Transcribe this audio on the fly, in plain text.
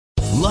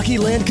Lucky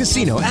Land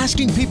Casino,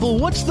 asking people,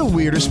 what's the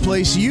weirdest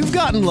place you've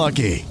gotten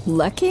lucky?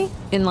 Lucky?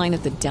 In line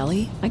at the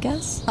deli, I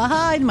guess?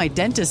 Aha, in my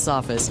dentist's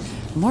office.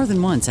 More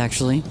than once,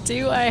 actually.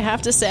 Do I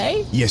have to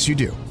say? Yes, you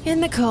do. In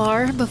the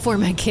car before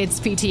my kids'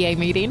 PTA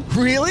meeting.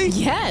 Really?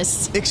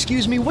 Yes.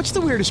 Excuse me, what's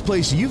the weirdest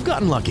place you've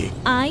gotten lucky?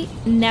 I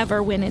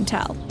never win and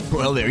tell.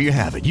 Well, there you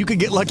have it. You can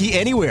get lucky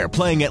anywhere,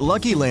 playing at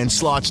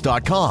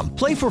LuckyLandSlots.com.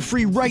 Play for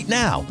free right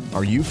now.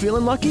 Are you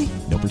feeling lucky?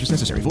 No purchase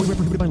necessary. Void where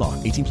prohibited by law.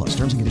 18 plus.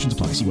 Terms and conditions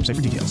apply. See website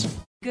for details.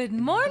 Good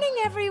morning,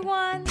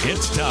 everyone.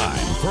 It's time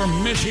for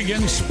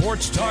Michigan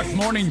Sports Talk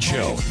Morning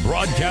Show,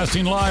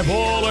 broadcasting live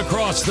all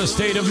across the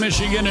state of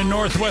Michigan and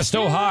Northwest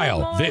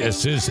Ohio.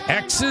 This is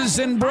X's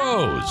and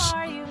Bros. How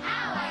are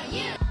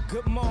you?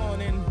 Good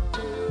morning.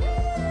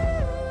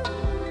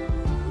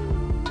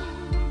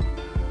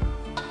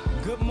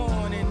 Good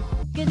morning.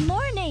 Good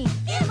morning.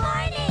 Good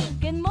morning.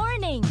 Good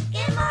morning.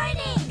 Good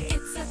morning.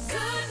 It's a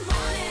good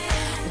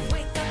morning.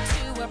 Wake up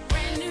to a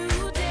brand new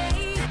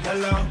day.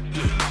 Hello.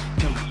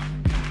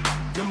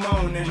 Good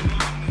morning.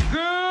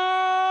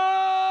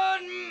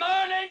 Good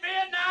morning,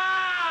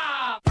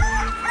 Vietnam!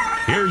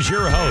 Here's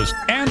your host,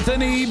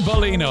 Anthony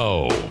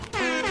Bellino.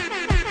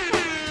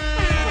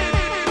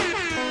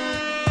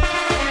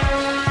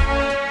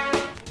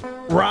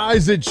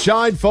 Rise and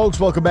shine, folks.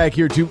 Welcome back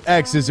here to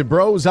X's and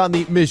Bros on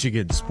the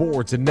Michigan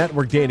Sports and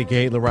Network. Danny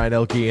Cahalan, Ryan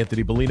Elke,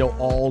 Anthony Bellino,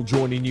 all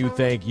joining you.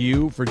 Thank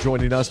you for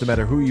joining us, no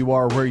matter who you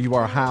are, where you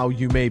are, how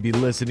you may be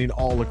listening,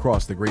 all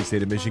across the great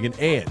state of Michigan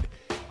and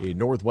in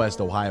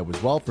Northwest Ohio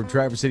as well. From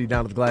Traverse City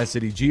down to the Glass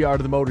City, GR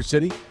to the Motor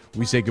City,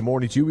 we say good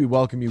morning to you. We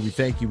welcome you. We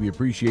thank you. We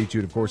appreciate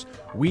you. And, of course,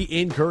 we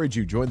encourage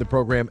you. Join the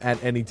program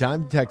at any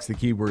time. Text the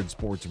keyword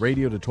sports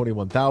radio to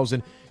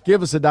 21,000.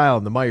 Give us a dial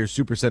on the Myers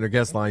Supercenter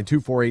guest line,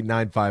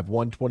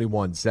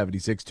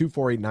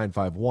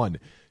 248-951-2176,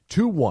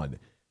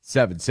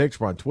 248-951-2176.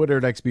 We're on Twitter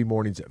at XB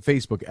Mornings,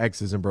 Facebook,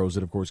 X's and Bros,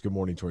 and, of course, good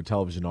morning to our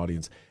television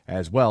audience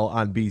as well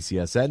on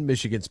BCSN.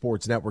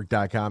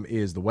 MichiganSportsNetwork.com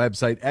is the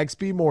website.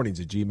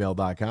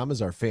 XBMornings@gmail.com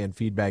is our fan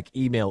feedback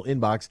email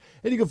inbox.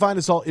 And you can find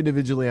us all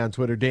individually on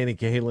Twitter. Danny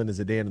Cahalan is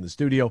at Dan in the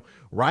studio.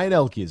 Ryan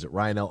Elke is at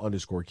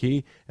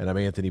RyanL_Key. And I'm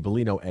Anthony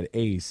Bellino at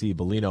AAC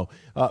Bellino.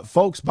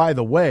 Folks, by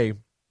the way,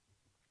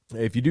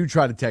 if you do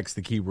try to text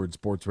the keyword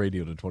sports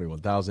radio to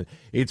 21,000,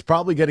 it's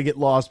probably going to get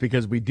lost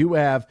because we do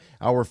have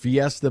our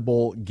Fiesta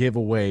Bowl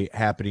giveaway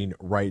happening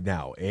right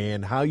now.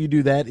 And how you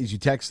do that is you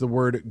text the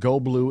word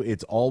Go Blue.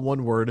 It's all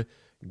one word.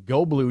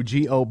 Go Blue,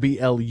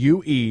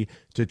 GOBLUE,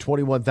 to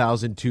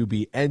 21,000 to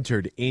be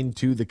entered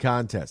into the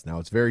contest. Now,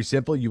 it's very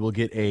simple. You will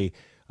get a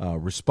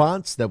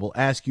response that will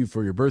ask you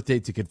for your birthday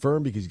to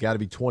confirm because you got to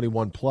be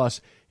 21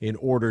 plus in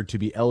order to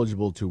be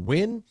eligible to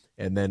win.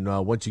 And then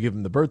once you give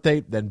them the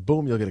birthday, then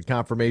boom, you'll get a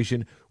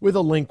confirmation with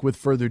a link with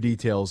further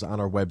details on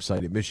our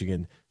website at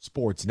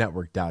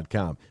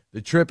MichiganSportsNetwork.com.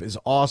 The trip is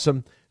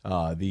awesome.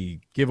 The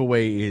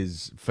giveaway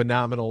is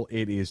phenomenal.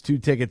 It is 2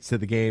 tickets to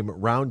the game,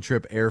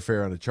 round-trip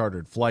airfare on a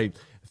chartered flight,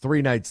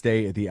 3-night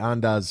stay at the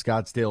Andaz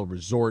Scottsdale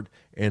Resort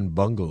and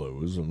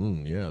Bungalows.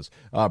 Yes.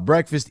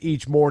 Breakfast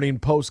each morning,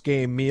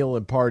 post-game meal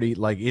and party.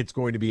 Like, it's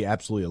going to be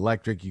absolutely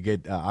electric. You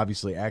get,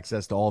 obviously,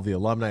 access to all the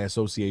Alumni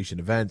Association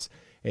events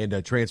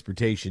and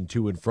transportation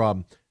to and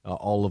from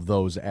all of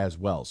those as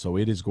well. So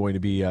it is going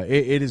to be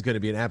it is going to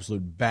be an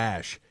absolute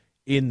bash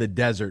in the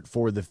desert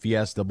for the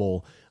Fiesta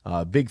Bowl.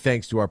 Big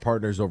thanks to our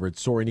partners over at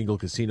Soaring Eagle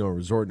Casino and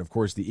Resort, and of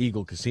course the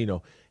Eagle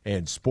Casino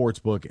and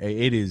Sportsbook.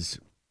 It is,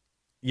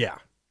 yeah,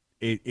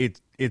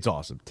 it's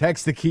awesome.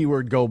 Text the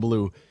keyword Go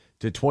Blue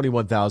to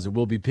 21,000.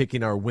 We'll be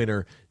picking our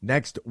winner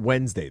next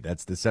Wednesday.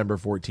 That's December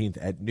 14th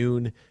at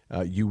noon.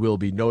 You will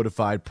be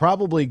notified.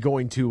 Probably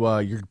going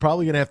to you're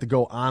probably going to have to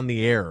go on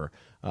the air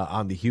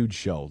on the Huge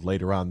Show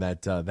later on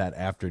that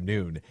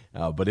afternoon.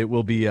 But it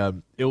will be a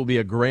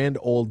grand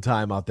old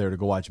time out there to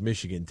go watch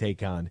Michigan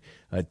take on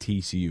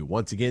TCU.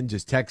 Once again,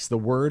 just text the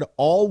word,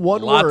 all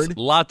one word.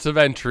 Lots of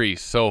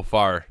entries so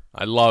far.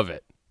 I love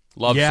it.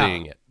 Love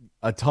seeing it.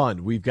 A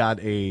ton. We've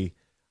got I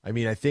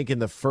think in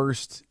the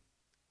first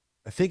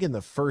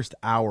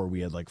hour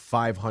we had like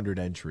 500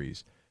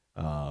 entries,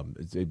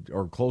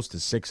 or close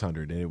to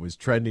 600, and it was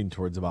trending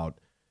towards about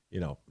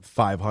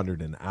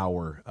 500 an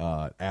hour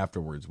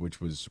afterwards,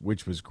 which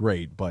was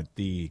great. But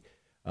the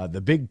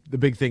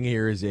big thing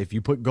here is if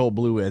you put Go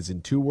Blue as in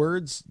 2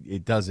 words,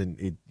 you're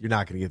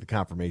not going to get the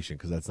confirmation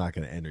because that's not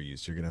going to enter you.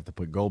 So you're going to have to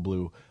put Go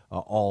Blue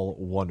all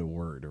one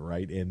word,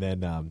 right? And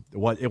then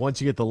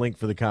once you get the link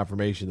for the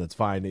confirmation, that's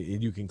fine,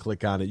 and you can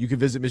click on it. You can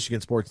visit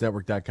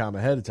MichiganSportsNetwork.com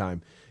ahead of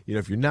time.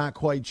 If you're not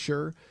quite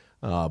sure.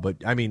 But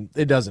I mean,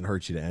 it doesn't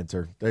hurt you to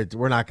enter.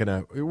 We're not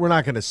gonna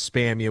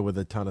spam you with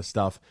a ton of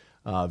stuff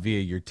via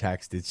your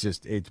text.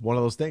 It's one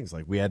of those things.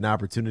 Like, we had an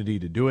opportunity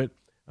to do it.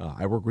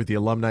 I work with the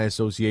Alumni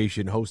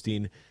Association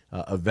hosting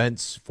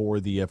events for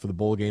the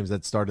bowl games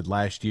that started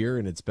last year,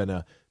 and it's been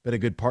a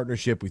good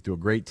partnership. We threw a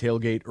great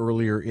tailgate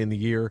earlier in the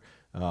year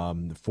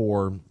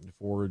for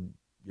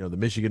the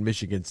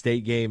Michigan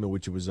State game, in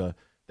which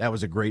that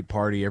was a great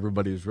party.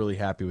 Everybody was really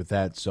happy with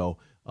that. So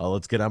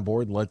let's get on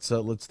board and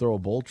let's throw a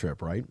bowl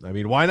trip, right? I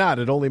mean, why not?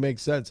 It only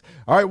makes sense.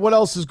 All right, what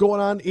else is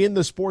going on in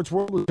the sports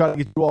world? We'll try to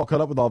get you all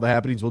caught up with all the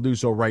happenings. We'll do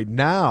so right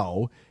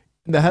now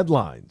in the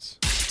headlines.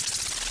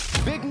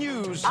 Big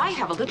news. I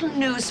have a little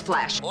news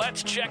flash.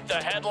 Let's check the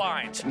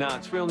headlines. Nah,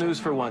 it's real news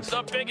for once.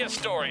 The biggest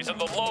stories of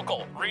the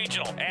local,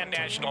 regional, and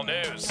national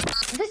news.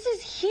 This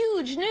is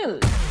huge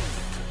news.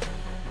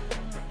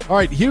 All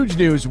right, huge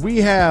news. We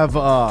have,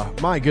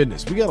 my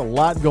goodness, we got a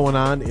lot going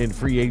on in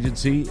free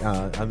agency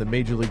on the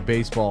Major League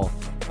Baseball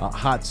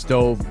hot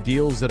stove.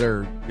 Deals that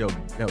are,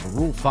 the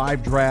Rule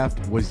 5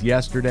 draft was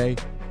yesterday.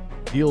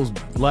 Deals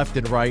left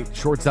and right.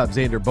 Shortstop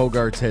Xander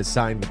Bogaerts has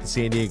signed with the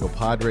San Diego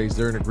Padres.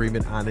 They're in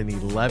agreement on an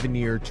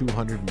 11-year,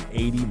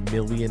 $280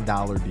 million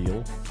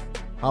deal.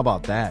 How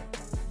about that?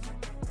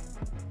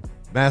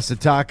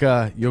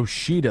 Masataka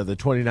Yoshida, the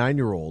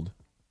 29-year-old,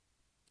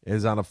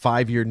 is on a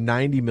 5-year,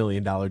 $90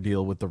 million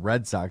deal with the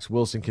Red Sox.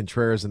 Wilson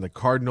Contreras and the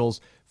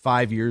Cardinals,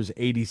 5 years,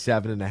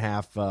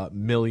 $87.5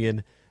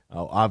 million.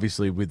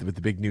 Obviously, with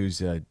the big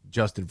news,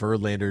 Justin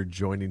Verlander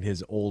joining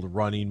his old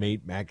running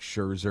mate, Max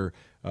Scherzer,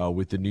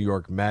 with the New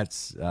York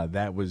Mets.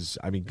 That was,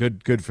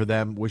 good for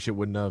them. Wish it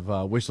wouldn't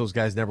have. Wish those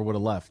guys never would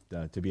have left.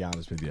 To be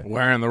honest with you,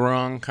 wearing the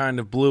wrong kind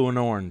of blue and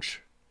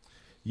orange.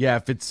 Yeah,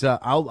 if it's,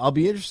 I'll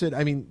be interested.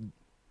 I mean,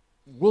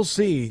 we'll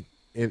see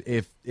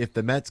if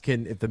the Mets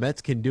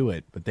can do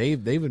it. But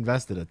they've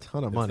invested a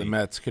ton of money. The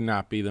Mets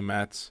cannot be the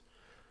Mets.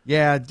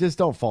 Yeah, just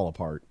don't fall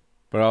apart.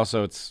 But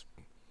also,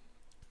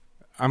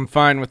 I'm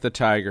fine with the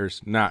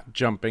Tigers not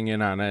jumping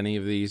in on any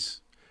of these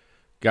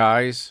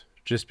guys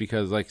just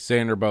because, like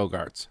Xander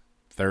Bogaerts,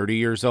 30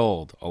 years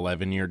old,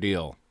 11-year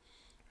deal.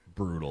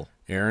 Brutal.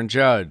 Aaron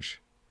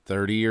Judge,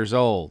 30 years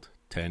old,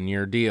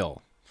 10-year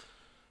deal.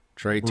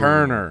 Trey Brutal.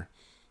 Turner,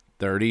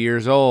 30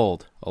 years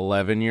old,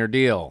 11-year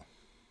deal.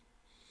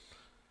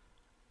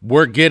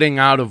 We're getting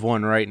out of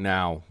one right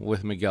now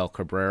with Miguel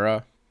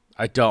Cabrera.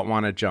 I don't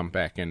want to jump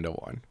back into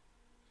one.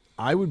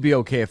 I would be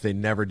okay if they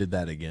never did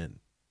that again.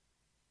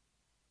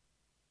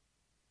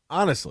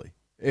 Honestly,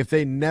 if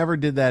they never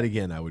did that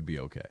again, I would be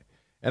okay.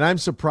 And I'm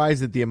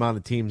surprised at the amount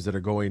of teams that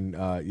are going,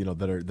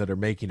 that are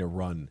making a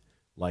run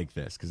like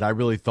this, because I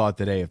really thought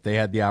that, hey, if they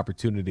had the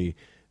opportunity,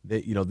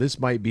 that this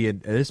might be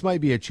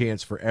a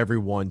chance for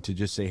everyone to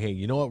just say, hey,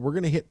 you know what, we're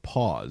going to hit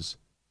pause,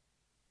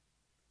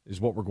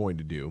 is what we're going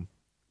to do,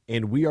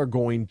 and we are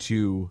going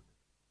to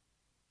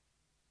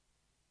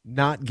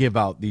not give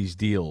out these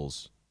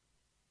deals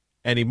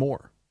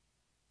anymore.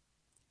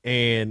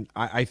 And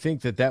I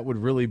think that would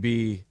really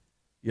be.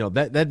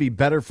 That'd be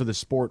better for the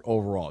sport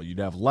overall. You'd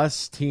have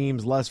less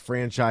teams, less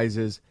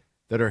franchises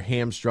that are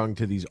hamstrung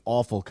to these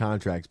awful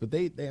contracts. But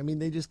they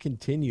just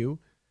continue.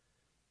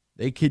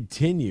 They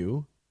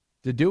continue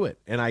to do it.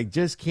 And I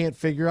just can't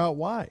figure out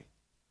why.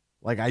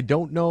 Like, I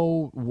don't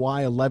know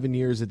why 11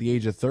 years at the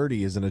age of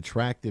 30 is an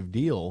attractive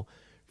deal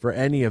for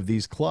any of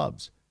these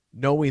clubs,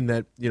 knowing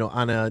that,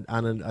 on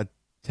a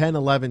 10,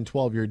 11,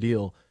 12-year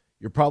deal,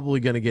 you're probably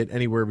going to get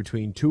anywhere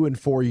between 2 and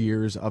 4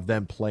 years of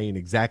them playing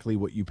exactly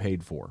what you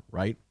paid for,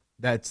 right?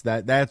 That's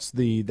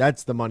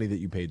the money that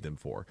you paid them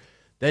for.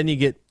 Then you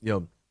get,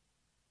 2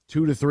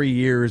 to 3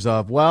 years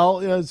of,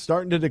 it's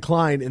starting to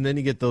decline, and then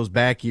you get those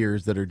back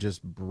years that are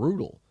just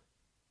brutal.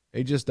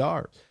 They just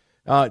are.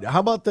 How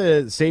about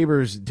the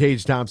Sabres?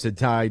 Tage Thompson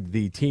tied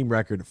the team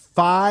record,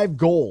 5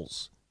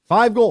 goals,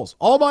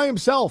 all by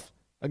himself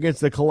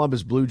against the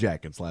Columbus Blue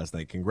Jackets last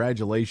night.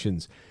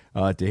 Congratulations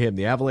to him.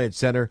 The Avalanche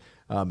center,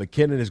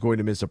 McKinnon, is going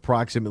to miss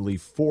approximately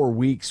 4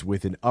 weeks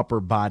with an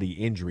upper body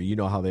injury. You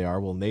know how they are.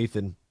 Well,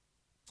 Nathan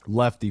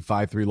left the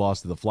 5-3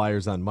 loss to the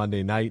Flyers on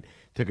Monday night,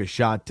 took a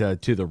shot to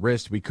the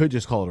wrist. We could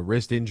just call it a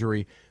wrist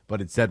injury,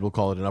 but instead we'll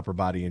call it an upper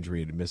body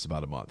injury and miss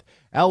about a month.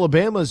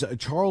 Alabama's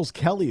Charles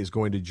Kelly is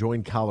going to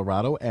join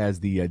Colorado as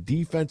the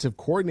defensive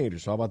coordinator.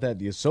 So how about that?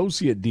 The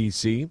associate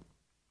DC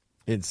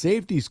and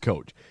safeties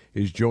coach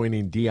is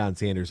joining Deion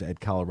Sanders at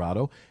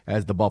Colorado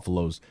as the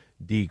Buffalo's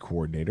D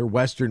coordinator.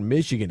 Western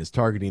Michigan is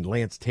targeting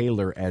Lance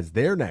Taylor as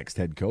their next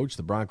head coach.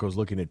 The Broncos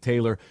looking at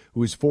Taylor,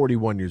 who is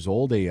 41 years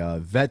old, a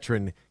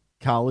veteran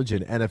college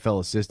and NFL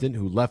assistant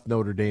who left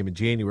Notre Dame in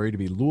January to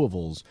be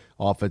Louisville's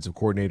offensive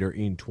coordinator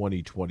in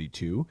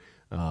 2022.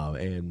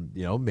 And,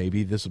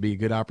 maybe this will be a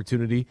good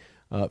opportunity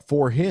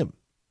for him.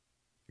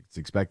 It's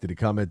expected to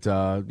come at,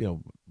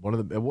 one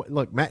of the,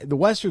 look, the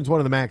Western's one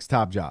of the Mac's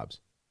top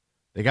jobs.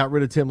 They got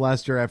rid of Tim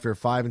Lester after a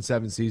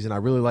 5-7 season. I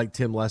really like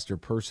Tim Lester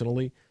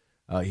personally.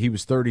 He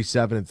was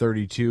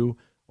 37-32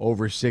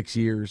 over 6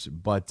 years,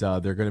 but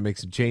they're going to make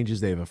some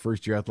changes. They have a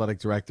first-year athletic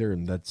director,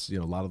 and that's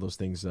a lot of those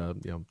things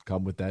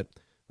come with that.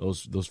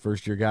 Those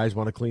first-year guys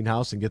want to clean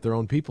house and get their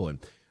own people in.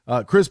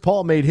 Chris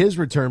Paul made his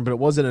return, but it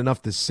wasn't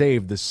enough to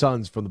save the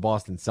Suns from the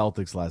Boston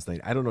Celtics last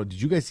night. I don't know.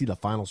 Did you guys see the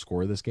final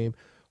score of this game?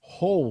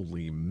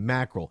 Holy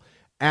mackerel.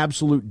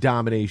 Absolute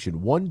domination,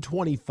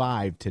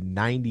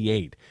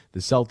 125-98. The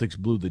Celtics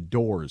blew the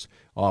doors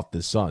off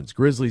the Suns.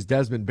 Grizzlies'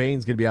 Desmond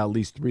Bane's going to be out at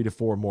least 3 to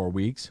 4 more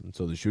weeks. And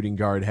so the shooting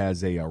guard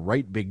has a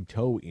right big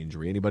toe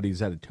injury. Anybody who's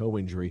had a toe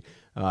injury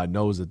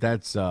knows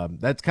that's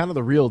kind of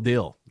the real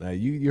deal.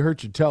 You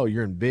hurt your toe,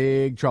 you're in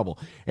big trouble.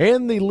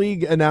 And the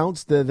league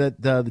announced that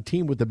the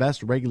team with the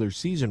best regular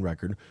season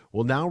record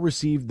will now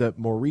receive the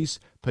Maurice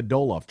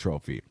Podoloff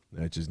Trophy,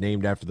 which is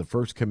named after the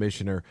first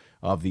commissioner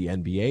of the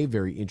NBA.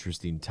 Very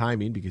interesting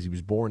timing because he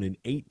was born in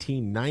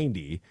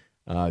 1890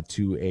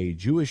 to a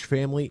Jewish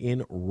family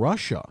in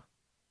Russia.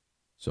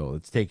 So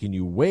it's taking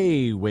you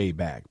way, way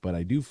back, but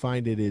I do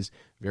find it is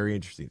very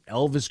interesting.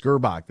 Elvis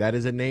Gerbach, that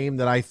is a name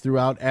that I threw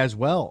out as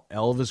well.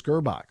 Elvis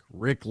Gerbach,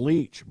 Rick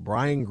Leach,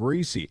 Brian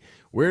Greasy.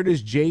 Where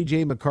does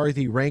J.J.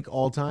 McCarthy rank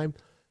all time?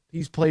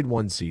 He's played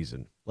one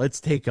season.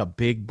 Let's take a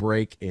big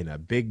break and a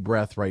big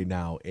breath right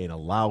now and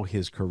allow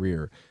his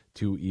career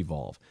to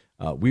evolve.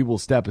 We will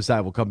step aside.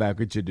 We'll come back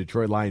with you,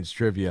 Detroit Lions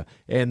trivia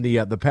and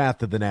the path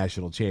to the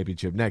national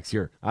championship next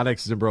year on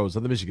X's and Bros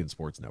on the Michigan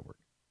Sports Network.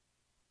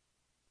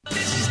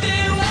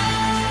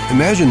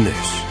 Imagine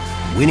this,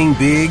 winning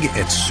big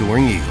at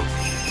Soaring Eagle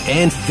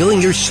and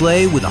filling your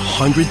sleigh with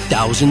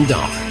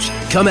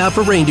 $100,000. Come out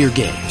for reindeer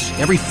games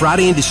every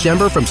Friday in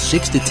December from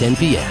 6 to 10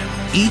 p.m.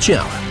 Each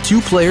hour,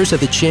 2 players have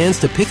the chance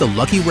to pick a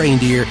lucky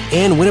reindeer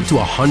and win up to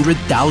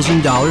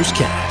 $100,000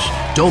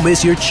 cash. Don't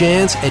miss your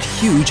chance at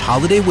huge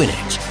holiday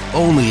winnings.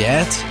 Only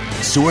at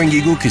Soaring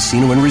Eagle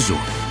Casino and Resort.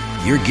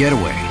 Your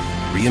getaway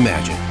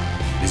reimagined.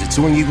 Visit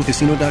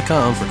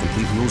SoaringEagleCasino.com for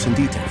complete rules and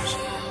details.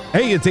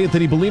 Hey, it's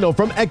Anthony Bellino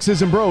from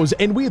X's and Bros,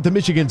 and we at the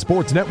Michigan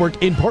Sports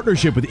Network, in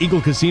partnership with Eagle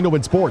Casino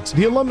and Sports,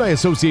 the Alumni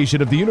Association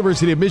of the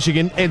University of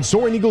Michigan, and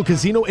Soaring Eagle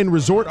Casino and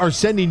Resort are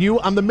sending you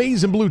on the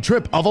Maize and Blue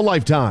trip of a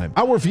lifetime.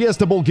 Our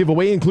Fiesta Bowl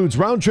giveaway includes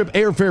round-trip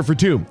airfare for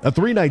 2, a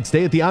 3-night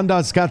stay at the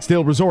Andaz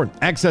Scottsdale Resort,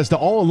 access to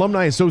all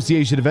Alumni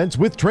Association events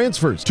with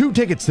transfers, 2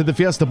 tickets to the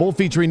Fiesta Bowl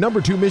featuring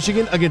number 2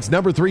 Michigan against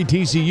number 3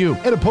 TCU,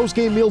 and a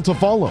post-game meal to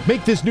follow.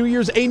 Make this New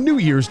Year's a New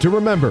Year's to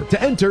remember.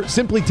 To enter,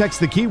 simply text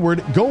the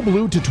keyword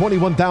GOBLUE to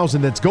 21,000.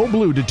 That's Go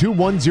Blue to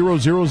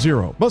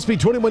 21000. Must be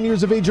 21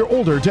 years of age or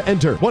older to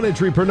enter. 1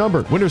 entry per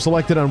number. Winner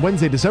selected on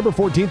Wednesday, December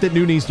 14th at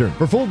noon Eastern.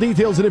 For full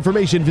details and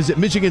information, visit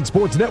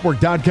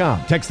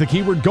MichiganSportsNetwork.com. Text the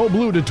keyword Go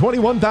Blue to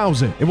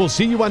 21,000, and we'll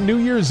see you on New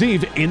Year's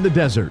Eve in the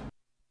desert.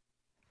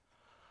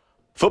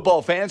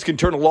 Football fans can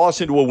turn a loss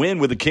into a win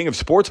with the king of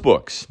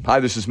sportsbooks. Hi,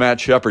 this is Matt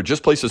Shepard.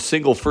 Just place a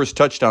single first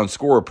touchdown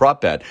score or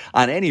prop bet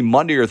on any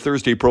Monday or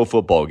Thursday pro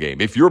football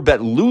game. If your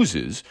bet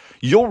loses,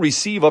 you'll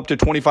receive up to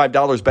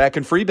 $25 back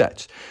in free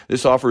bets.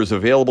 This offer is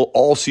available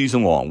all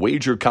season long.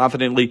 Wager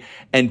confidently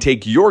and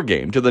take your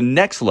game to the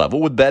next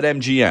level with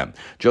BetMGM.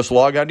 Just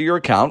log onto your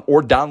account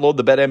or download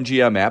the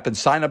BetMGM app and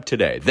sign up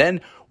today. Then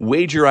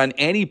wager on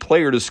any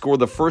player to score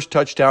the first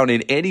touchdown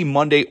in any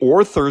Monday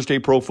or Thursday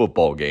pro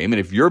football game. And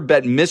if your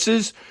bet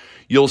misses,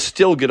 you'll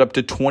still get up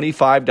to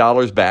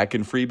 $25 back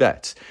in free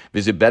bets.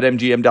 Visit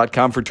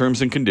BetMGM.com for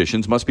terms and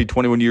conditions. Must be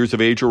 21 years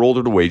of age or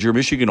older to wager.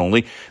 Michigan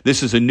only.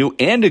 This is a new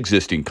and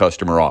existing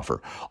customer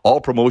offer. All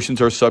promotions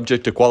are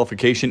subject to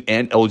qualification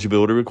and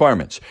eligibility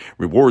requirements.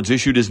 Rewards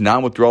issued as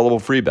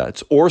non-withdrawable free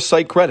bets or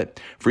site credit.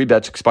 Free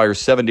bets expire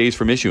 7 days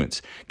from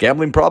issuance.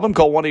 Gambling problem?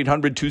 Call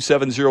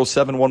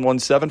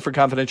 1-800-270-7117 for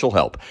confidential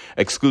help.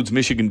 Excludes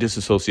Michigan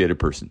disassociated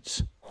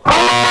persons.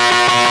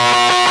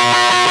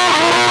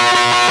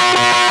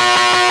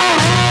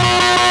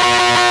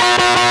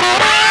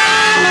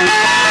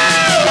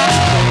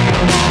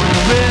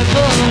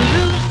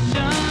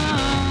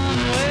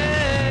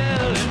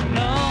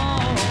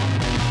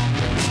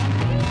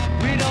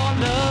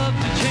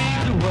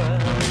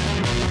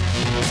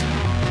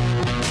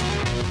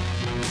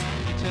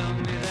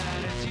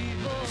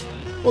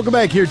 Welcome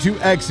back here to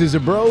X's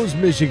and Bros,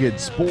 Michigan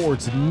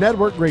Sports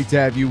Network. Great to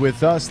have you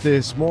with us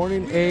this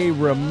morning. A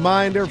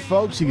reminder,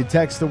 folks, you can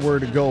text the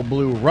word Go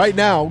Blue right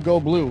now. Go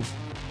Blue.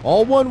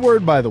 All one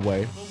word, by the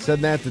way.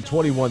 Send that to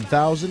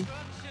 21,000.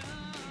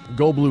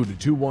 Go Blue to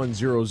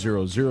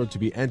 21000 to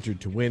be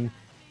entered to win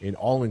an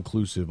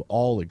all-inclusive,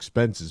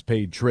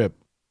 all-expenses-paid trip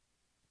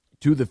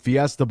to the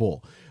Fiesta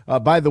Bowl.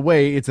 By the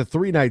way, it's a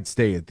 3-night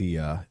stay at the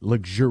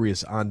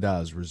luxurious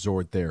Andaz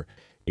Resort there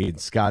in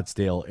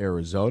Scottsdale,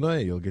 Arizona.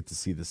 You'll get to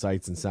see the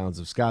sights and sounds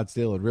of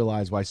Scottsdale and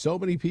realize why so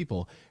many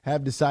people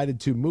have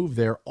decided to move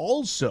there.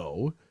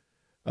 Also,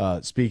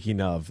 speaking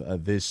of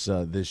this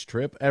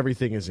trip,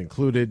 everything is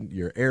included.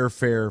 Your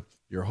airfare,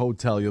 your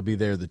hotel, you'll be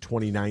there the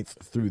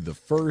 29th through the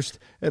 1st,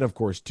 and of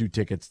course 2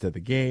 tickets to the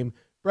game.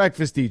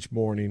 Breakfast each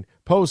morning,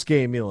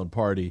 post-game meal and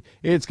party.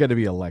 It's going to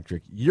be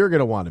electric. You're going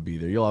to want to be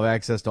there. You'll have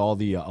access to all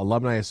the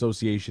Alumni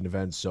Association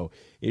events, so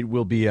it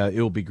will be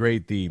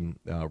great. The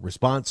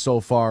response so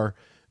far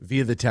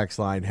via the text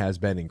line has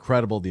been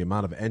incredible. The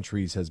amount of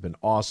entries has been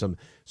awesome.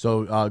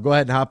 So go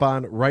ahead and hop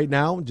on right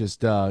now.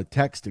 Just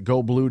text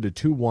Go Blue to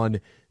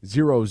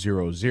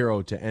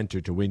 21000 to enter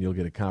to win. You'll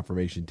get a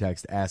confirmation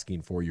text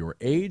asking for your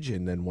age,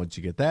 and then once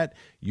you get that,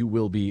 you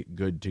will be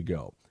good to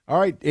go. All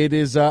right, it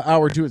is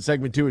hour 2 at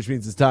segment 2, which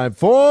means it's time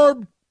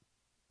for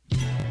a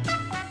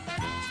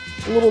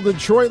little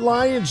Detroit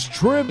Lions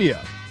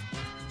trivia.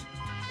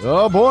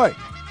 Oh, boy.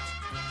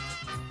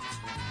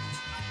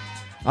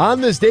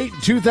 On this date,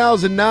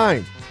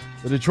 2009,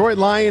 the Detroit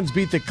Lions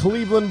beat the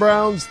Cleveland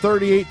Browns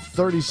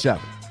 38-37.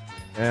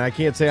 And I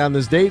can't say on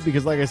this date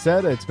because, like I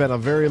said, it's been a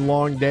very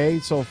long day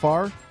so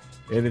far,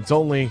 and it's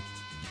only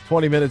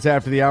 20 minutes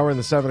after the hour in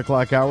the 7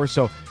 o'clock hour.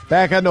 So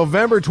back on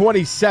November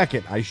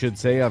 22nd, I should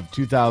say, of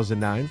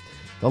 2009,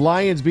 the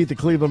Lions beat the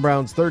Cleveland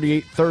Browns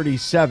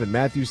 38-37.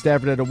 Matthew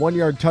Stafford had a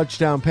 1-yard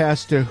touchdown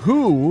pass to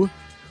who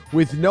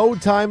with no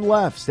time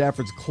left?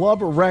 Stafford's club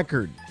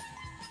record.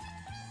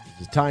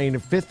 His tying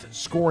fifth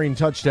scoring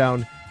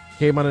touchdown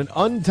came on an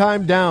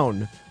untimed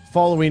down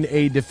following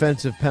a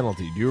defensive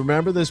penalty. Do you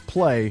remember this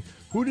play?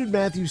 Who did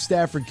Matthew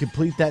Stafford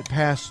complete that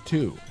pass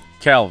to?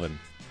 Calvin.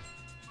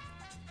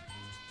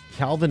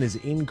 Calvin is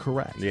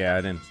incorrect. Yeah,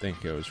 I didn't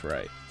think it was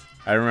right.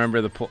 I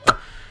remember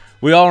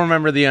we all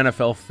remember the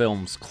NFL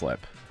Films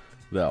clip,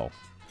 though.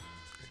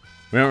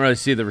 We don't really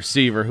see the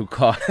receiver who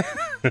caught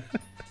it.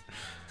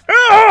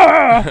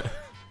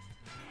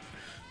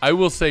 I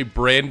will say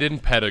Brandon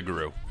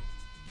Pettigrew.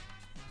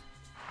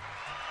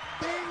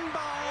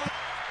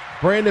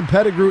 Brandon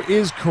Pettigrew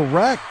is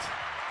correct.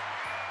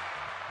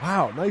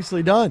 Wow,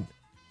 nicely done.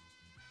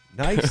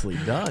 Nicely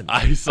done. I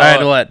had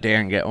to let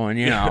Dan get one,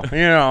 you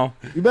know.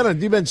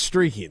 You've been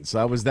streaking,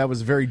 so that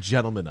was very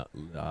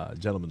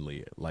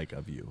gentlemanly like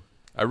of you.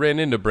 I ran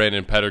into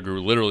Brandon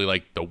Pettigrew literally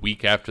like the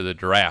week after the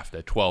draft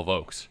at 12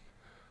 Oaks.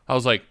 I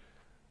was like,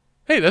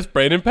 "Hey, that's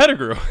Brandon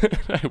Pettigrew."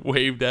 I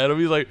waved at him.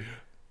 He's like,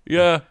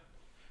 "Yeah,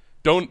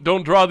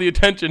 don't draw the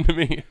attention to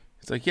me."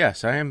 It's like,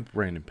 "Yes, I am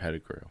Brandon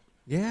Pettigrew."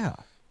 Yeah,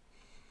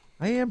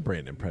 I am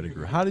Brandon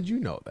Pettigrew. How did you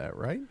know that?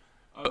 Right?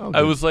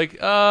 I was like,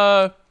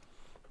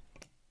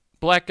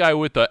 black guy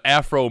with the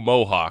afro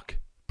mohawk.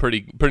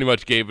 Pretty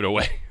much gave it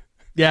away.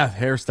 Yeah,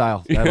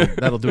 hairstyle.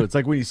 That'll do it. It's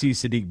like when you see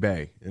Sadiq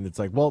Bey, and it's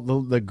like, well,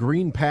 the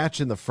green patch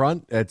in the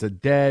front, that's a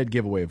dead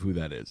giveaway of who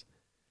that is.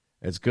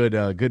 It's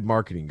good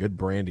marketing, good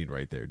branding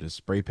right there. Just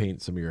spray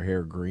paint some of your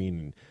hair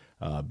green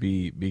and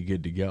be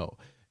good to go.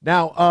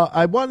 Now,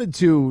 I wanted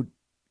to,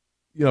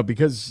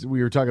 because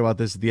we were talking about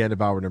this at the end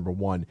of hour number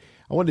 1,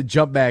 I wanted to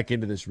jump back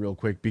into this real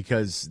quick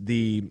because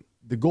the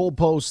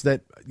goalposts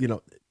that,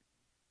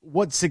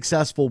 what's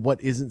successful,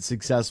 what isn't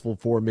successful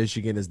for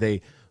Michigan as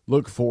they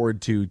look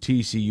forward to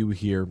TCU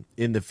here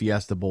in the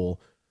Fiesta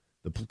Bowl,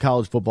 the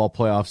college football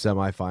playoff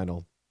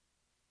semifinal.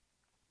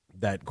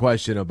 That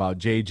question about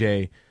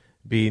JJ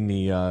being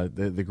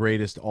the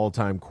greatest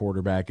all-time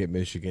quarterback at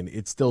Michigan,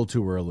 it's still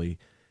too early.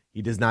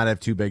 He does not have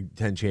 2 Big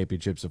Ten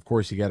championships. Of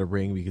course, he got a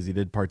ring because he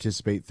did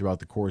participate throughout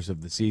the course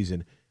of the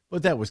season,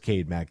 but that was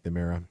Cade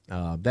McNamara.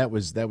 That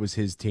was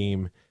his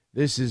team.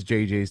 This is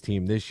JJ's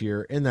team this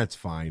year, and that's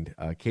fine.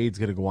 Cade's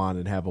going to go on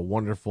and have a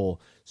wonderful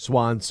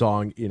swan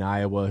song in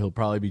Iowa. He'll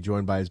probably be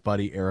joined by his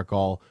buddy Eric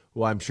All,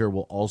 who I'm sure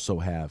will also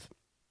have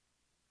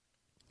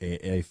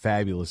a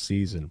fabulous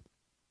season.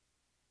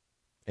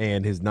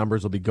 And his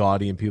numbers will be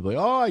gaudy, and people are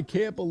like, oh, I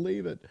can't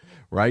believe it,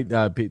 right?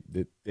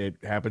 It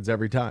happens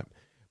every time.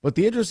 But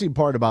the interesting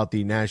part about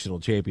the national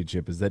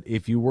championship is that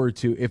if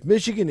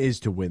Michigan is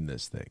to win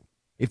this thing,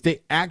 if they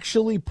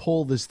actually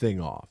pull this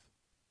thing off,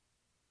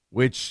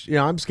 which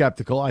I'm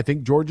skeptical. I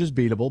think Georgia's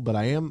beatable, but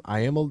I'm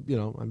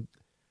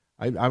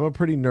a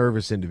pretty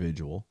nervous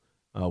individual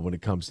when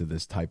it comes to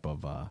this type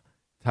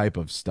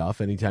of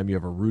stuff. Anytime you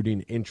have a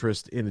rooting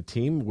interest in a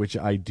team, which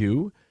I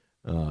do,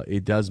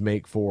 it does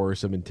make for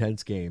some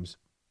intense games.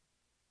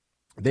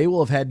 They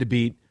will have had to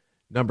beat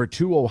number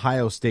 2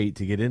 Ohio State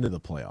to get into the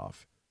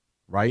playoff,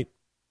 right?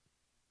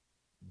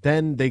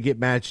 Then they get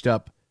matched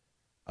up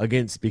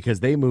because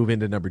they move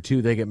into number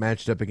 2. They get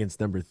matched up against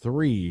number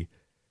 3.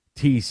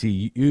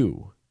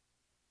 TCU.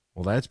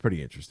 Well, that's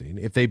pretty interesting.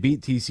 If they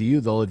beat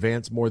TCU, they'll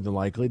advance more than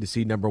likely to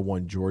see number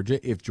 1 Georgia.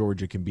 If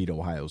Georgia can beat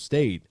Ohio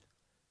State,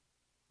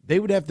 they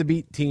would have to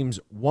beat teams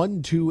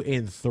 1, 2,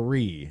 and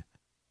 3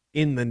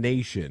 in the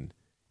nation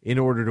in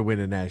order to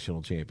win a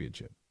national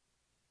championship.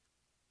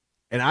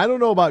 And I don't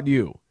know about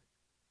you,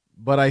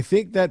 but I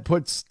think that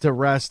puts to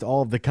rest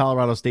all of the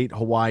Colorado State,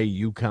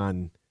 Hawaii,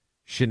 UConn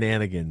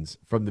shenanigans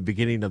from the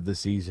beginning of the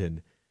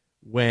season,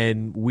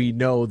 when we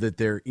know that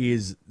there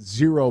is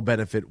zero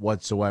benefit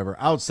whatsoever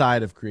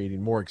outside of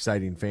creating more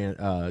exciting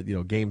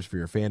games for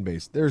your fan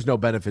base. There's no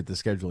benefit to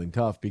scheduling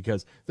tough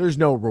because there's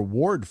no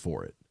reward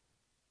for it.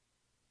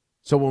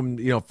 So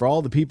when, for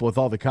all the people with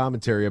all the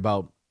commentary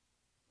about,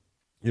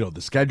 the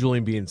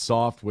scheduling being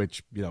soft,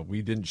 which,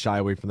 we didn't shy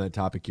away from that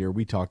topic here.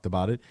 We talked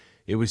about it.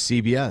 It was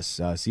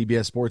CBS.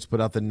 CBS Sports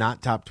put out the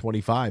not top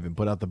 25 and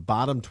put out the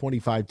bottom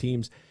 25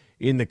 teams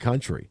in the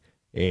country.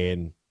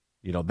 And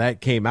that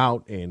came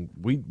out, and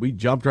we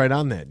jumped right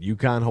on that.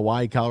 UConn,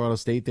 Hawaii, Colorado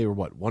State, they were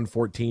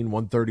 114,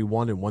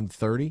 131, and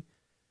 130?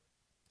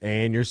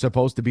 And you're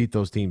supposed to beat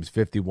those teams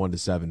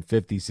 51-7,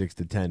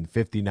 56-10,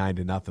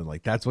 59-0.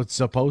 Like, that's what's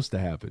supposed to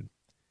happen.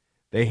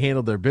 They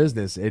handled their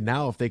business, and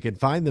now if they can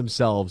find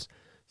themselves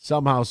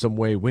somehow, some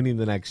way winning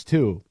the next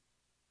 2,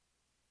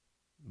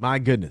 my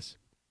goodness,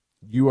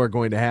 you are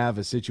going to have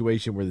a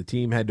situation where the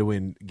team had to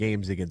win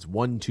games against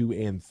 1, 2,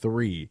 and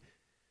 3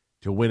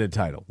 to win a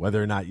title.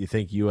 Whether or not you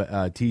think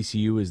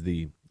TCU is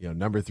the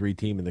number 3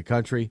 team in the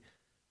country,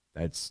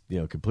 That's,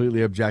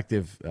 completely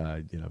objective.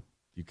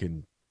 You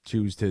can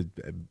choose to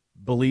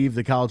believe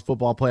the College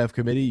Football Playoff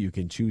Committee. You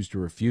can choose to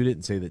refute it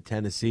and say that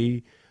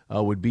Tennessee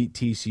would beat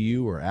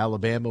TCU or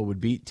Alabama would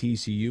beat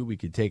TCU. We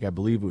could take, I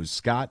believe it was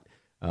Scott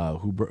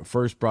who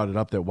first brought it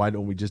up, that why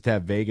don't we just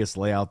have Vegas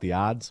lay out the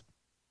odds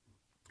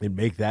and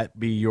make that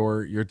be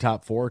your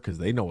top four, because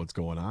they know what's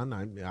going on.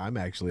 I'm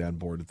actually on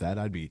board with that.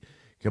 I'd be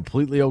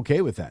completely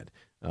okay with that,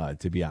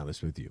 to be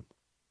honest with you,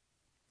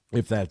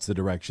 if that's the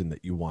direction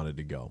that you wanted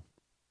to go.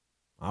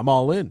 I'm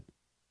all in.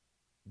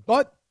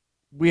 But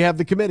we have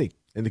the committee,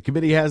 and the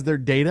committee has their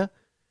data,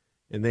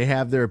 and they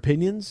have their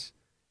opinions,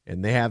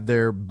 and they have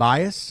their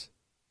bias,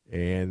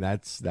 and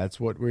that's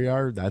what we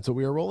are. That's what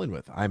we are rolling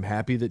with. I'm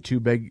happy that two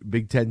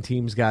Big Ten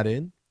teams got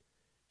in.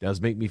 Does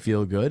make me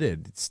feel good,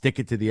 and stick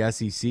it to the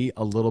SEC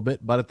a little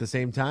bit, but at the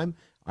same time,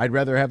 I'd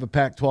rather have a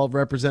Pac-12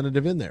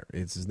 representative in there.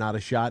 This is not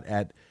a shot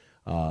at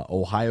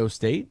Ohio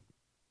State.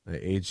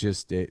 It's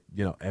just,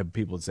 and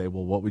people would say,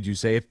 well, what would you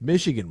say if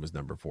Michigan was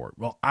number 4?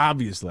 Well,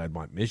 obviously, I'd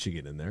want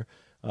Michigan in there,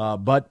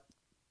 but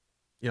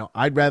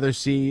I'd rather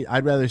see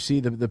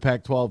the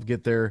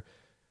Pac-12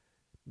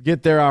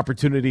 get their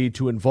opportunity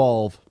to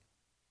involve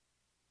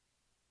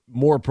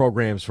more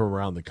programs from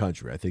around the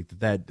country. I think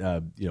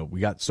that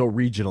we got so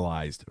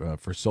regionalized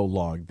for so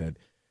long that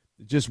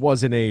it just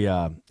wasn't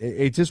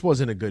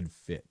a good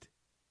fit.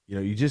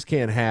 You just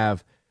can't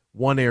have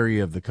one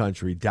area of the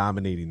country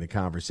dominating the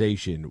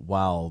conversation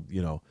while,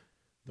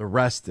 the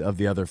rest of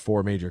the other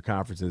 4 major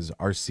conferences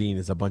are seen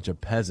as a bunch of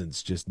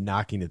peasants just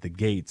knocking at the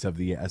gates of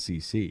the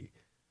SEC.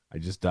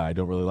 I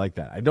don't really like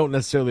that. I don't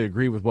necessarily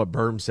agree with what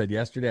Berm said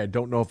yesterday. I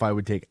don't know if I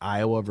would take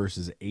Iowa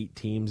versus 8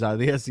 teams out of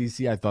the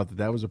SEC. I thought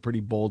that was a pretty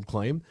bold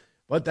claim,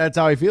 but that's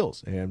how he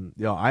feels. And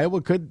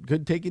Iowa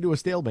could take you to a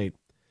stalemate.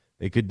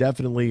 They could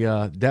definitely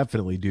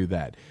do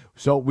that.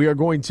 So we are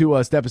going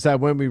to step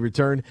aside when we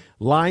return.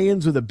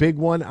 Lions with a big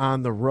one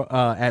on the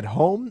at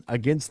home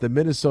against the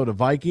Minnesota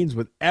Vikings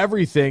with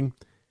everything.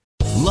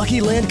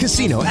 Lucky Land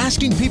Casino,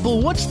 asking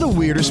people, what's the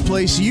weirdest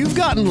place you've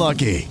gotten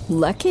lucky?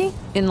 Lucky?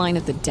 In line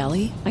at the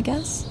deli, I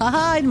guess?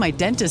 Aha, in my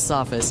dentist's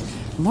office.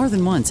 More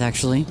than once,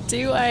 actually.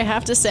 Do I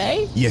have to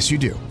say? Yes, you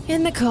do.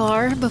 In the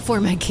car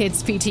before my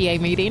kids' PTA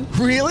meeting.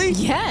 Really?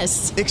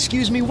 Yes.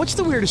 Excuse me, what's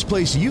the weirdest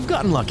place you've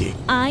gotten lucky?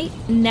 I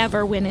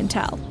never win and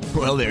tell.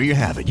 Well, there you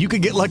have it. You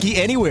can get lucky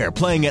anywhere,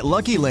 playing at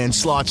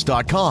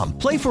LuckyLandSlots.com.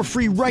 Play for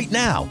free right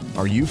now.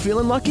 Are you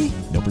feeling lucky?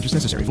 No purchase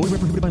necessary. Void where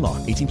prohibited by law.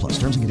 18+.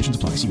 Terms and conditions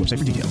apply. See website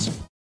for details.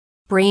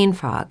 Brain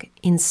fog,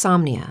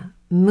 insomnia,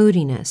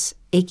 moodiness,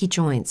 achy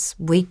joints,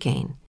 weight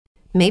gain.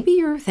 Maybe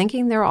you're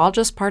thinking they're all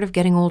just part of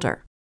getting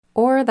older.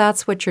 Or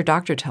that's what your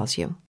doctor tells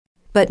you.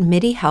 But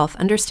MIDI Health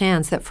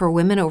understands that for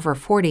women over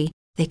 40,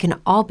 they can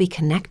all be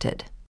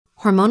connected.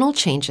 Hormonal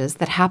changes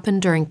that happen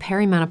during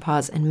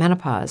perimenopause and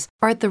menopause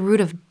are at the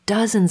root of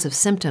dozens of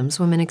symptoms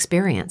women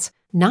experience,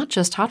 not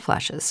just hot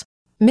flashes.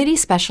 MIDI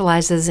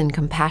specializes in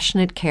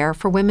compassionate care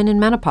for women in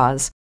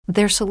menopause.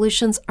 Their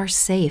solutions are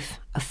safe,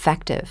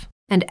 effective,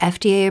 and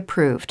FDA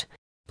approved.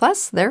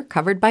 Plus, they're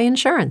covered by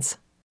insurance.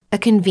 A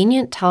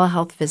convenient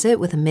telehealth visit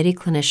with a MIDI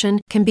clinician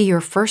can be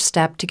your first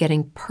step to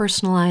getting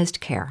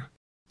personalized care.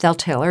 They'll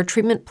tailor a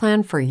treatment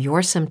plan for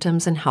your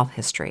symptoms and health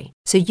history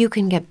so you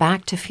can get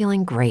back to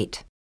feeling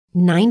great.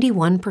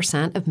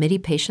 91% of MIDI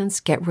patients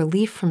get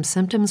relief from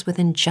symptoms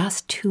within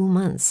just 2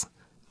 months.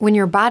 When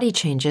your body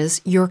changes,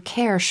 your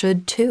care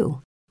should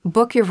too.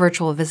 Book your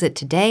virtual visit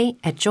today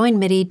at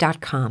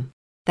joinmidi.com.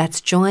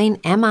 That's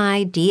joinmidi.com.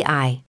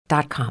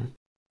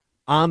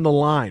 On the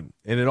line,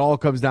 and it all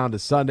comes down to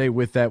Sunday.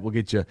 With that, we'll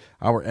get you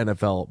our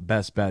NFL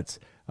best bets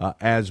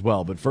as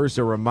well. But first,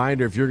 a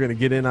reminder, if you're going to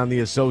get in on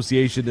the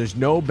association, there's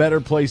no better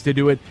place to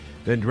do it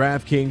than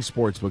DraftKings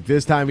Sportsbook.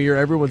 This time of year,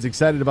 everyone's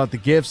excited about the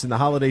gifts and the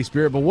holiday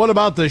spirit, but what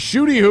about the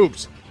shooty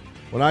hoops?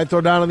 When I throw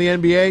down on the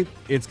NBA,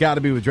 it's got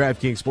to be with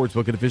DraftKings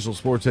Sportsbook, an official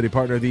sports betting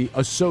partner of the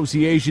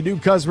association. New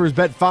customers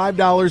bet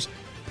 $5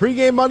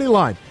 pregame money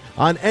line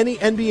on any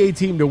NBA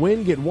team to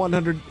win. Get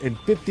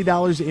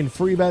 $150 in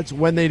free bets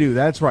when they do.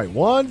 That's right,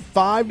 one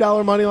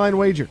 $5 money line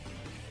wager.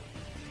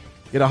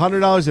 Get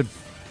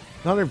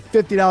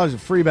 $150 in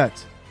free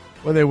bets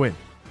when they win.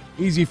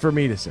 Easy for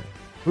me to say.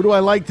 Who do I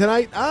like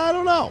tonight? I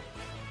don't know.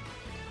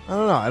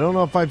 I don't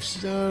know if I've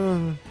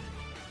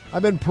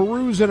been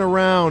perusing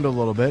around a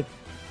little bit.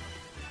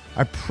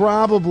 I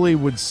probably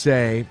would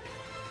say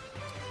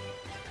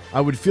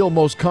I would feel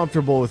most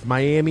comfortable with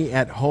Miami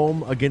at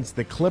home against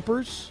the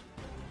Clippers.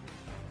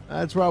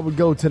 That's where I would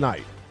go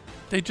tonight.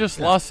 They just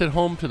lost at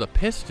home to the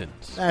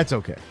Pistons. That's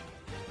okay.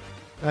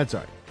 That's all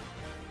right.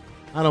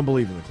 I don't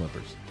believe in the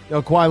Clippers.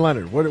 No, Kawhi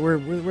Leonard. Where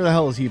the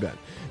hell has he been?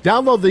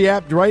 Download the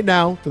app right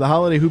now for the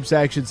holiday hoops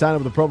action. Sign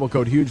up with the promo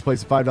code HUGE.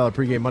 Place a $5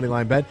 pregame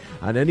moneyline bet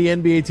on any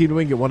NBA team to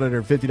win. Get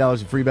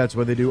 $150 in free bets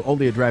when they do.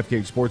 Only at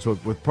DraftKings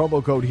Sportsbook with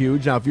promo code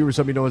HUGE. Now, if you or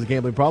somebody knows a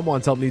gambling problem,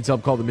 wants help, needs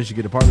help, call the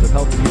Michigan Department of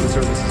Health and Human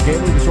Services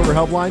Gambling Disorder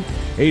Helpline,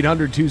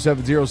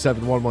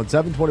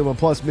 800-270-7117. 21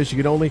 plus,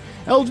 Michigan only.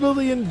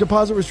 Eligibility and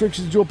deposit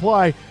restrictions to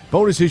apply.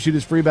 Bonus issued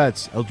as free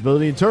bets.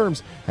 Eligibility and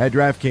terms at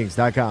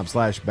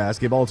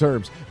DraftKings.com/basketball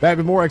terms. Back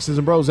with more X's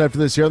and Bros after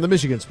this here on the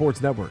Michigan Sports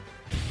Network.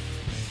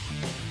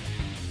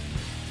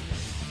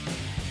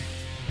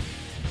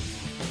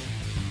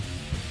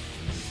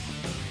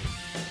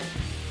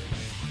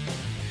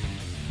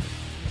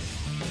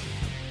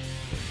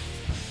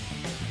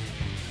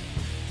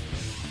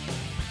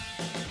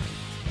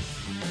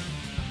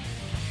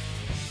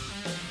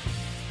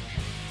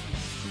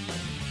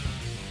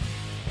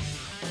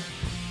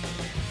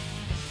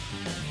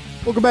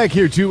 Welcome back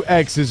here to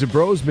X's and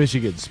Bros,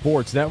 Michigan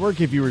Sports Network.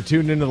 If you were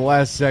tuned into the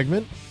last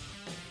segment,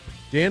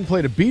 Dan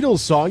played a Beatles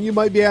song. You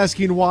might be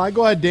asking why.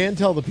 Go ahead, Dan,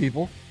 tell the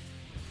people.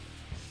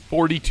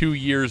 42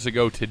 years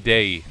ago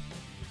today,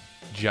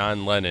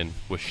 John Lennon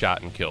was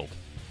shot and killed.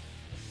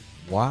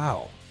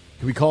 Wow.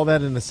 Can we call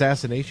that an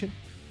assassination?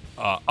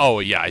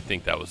 Yeah, I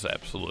think that was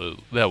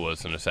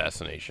an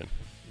assassination.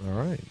 All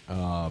right.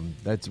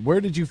 That's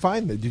where did you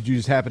find that? Did you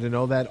just happen to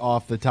know that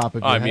off the top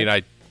of your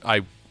head? I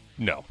mean,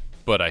 no.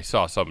 But I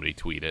saw somebody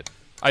tweet it.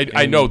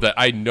 I know that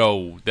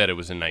it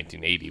was in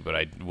 1980, but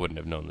I wouldn't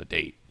have known the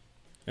date.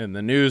 And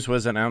the news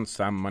was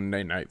announced on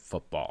Monday Night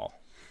Football.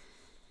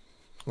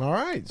 All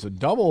right, so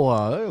double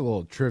a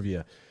little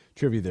trivia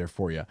there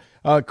for you.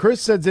 Chris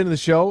sends into the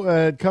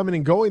show, coming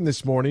and going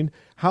this morning.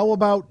 How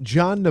about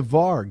John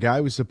Navarre?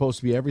 Guy was supposed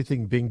to be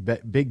everything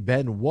Big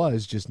Ben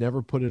was, just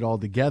never put it all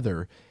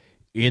together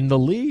in the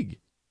league.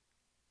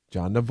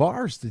 John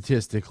Navarre,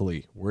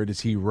 statistically, where does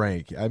he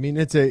rank? I mean,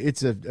 it's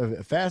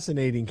a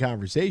fascinating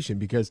conversation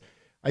because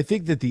I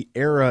think that the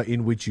era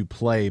in which you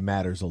play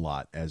matters a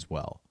lot as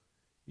well.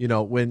 You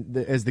know,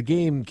 as the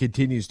game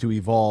continues to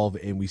evolve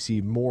and we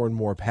see more and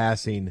more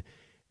passing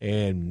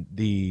and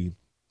a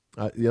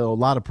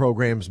lot of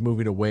programs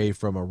moving away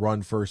from a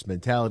run-first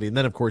mentality. And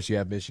then, of course, you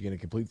have Michigan, a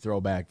complete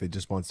throwback that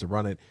just wants to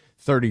run it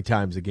 30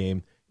 times a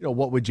game. You know,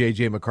 what would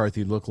J.J.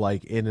 McCarthy look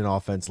like in an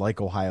offense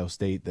like Ohio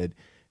State that,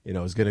 you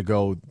know, is going to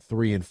go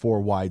 3 and 4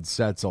 wide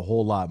sets a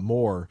whole lot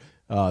more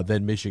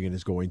than Michigan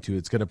is going to.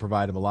 It's going to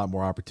provide him a lot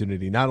more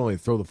opportunity, not only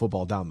to throw the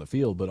football down the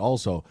field, but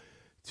also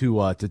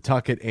to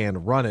tuck it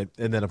and run it.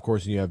 And then, of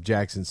course, you have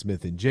Jackson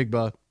Smith and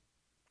Jigba.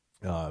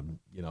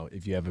 You know,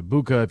 if you have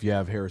Ibuka, if you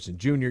have Harrison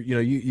Jr., you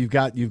know,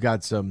 you've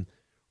got some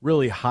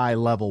really high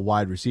level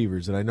wide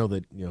receivers. And I know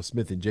that, you know,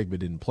 Smith and Jigba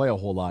didn't play a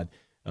whole lot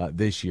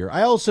this year.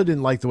 I also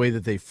didn't like the way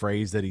that they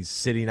phrased that he's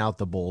sitting out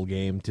the bowl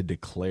game to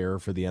declare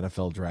for the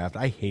NFL draft.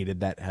 I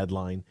hated that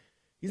headline.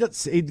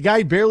 The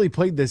guy barely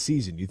played this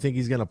season. You think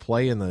he's going to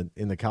play in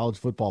the college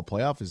football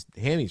playoff? His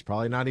hammies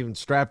probably not even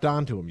strapped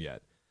onto him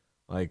yet.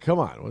 Like, come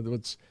on,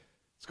 what's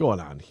going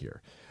on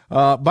here?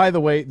 By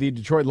the way, the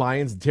Detroit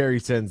Lions, Terry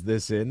sends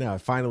this in.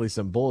 Finally,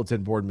 some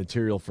bulletin board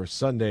material for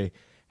Sunday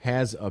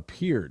has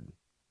appeared.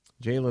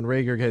 Jalen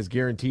Reagor has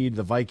guaranteed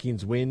the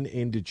Vikings win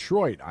in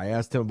Detroit. I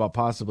asked him about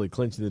possibly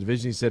clinching the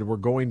division. He said, we're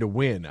going to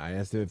win. I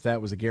asked him if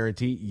that was a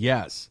guarantee.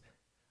 Yes.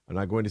 I'm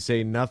not going to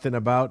say nothing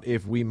about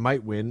if we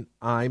might win.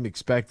 I'm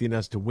expecting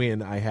us to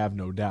win. I have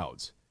no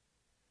doubts.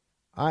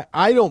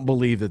 I don't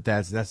believe that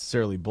that's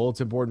necessarily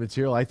bulletin board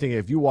material. I think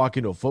if you walk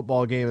into a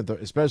football game,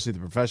 especially at the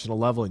professional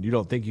level, and you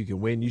don't think you can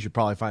win, you should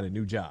probably find a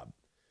new job.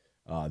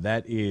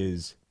 That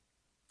is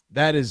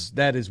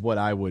what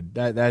I would.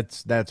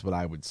 That's what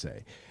I would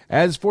say.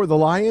 As for the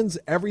Lions,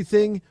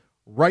 everything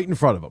right in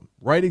front of them,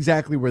 right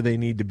exactly where they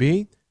need to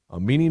be. A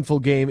meaningful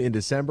game in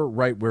December,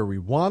 right where we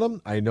want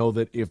them. I know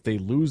that if they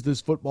lose this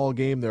football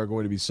game, there are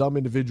going to be some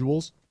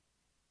individuals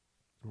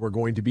who are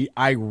going to be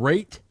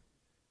irate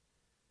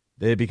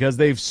because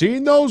they've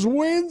seen those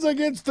wins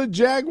against the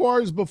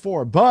Jaguars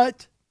before.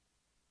 But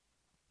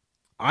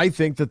I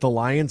think that the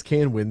Lions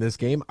can win this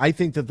game. I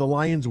think that the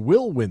Lions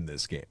will win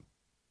this game.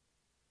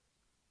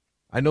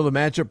 I know the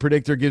matchup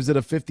predictor gives it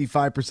a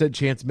 55%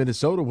 chance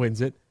Minnesota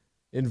wins it.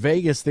 And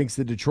Vegas thinks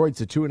that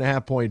Detroit's a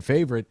 2.5-point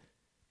favorite.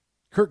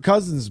 Kirk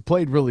Cousins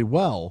played really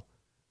well.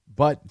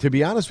 But to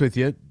be honest with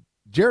you,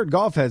 Jared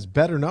Goff has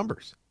better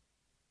numbers.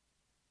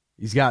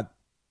 He's got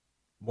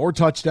more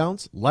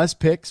touchdowns, less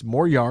picks,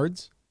 more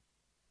yards.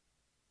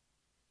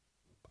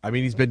 I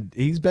mean,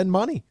 he's been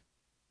money.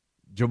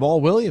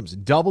 Jamal Williams,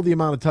 double the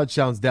amount of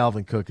touchdowns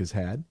Dalvin Cook has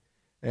had.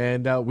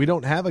 And we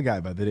don't have a guy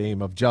by the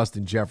name of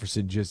Justin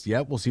Jefferson just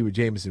yet. We'll see what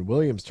Jameson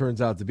Williams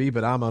turns out to be,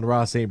 but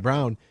Amon-Ra St.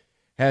 Brown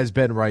has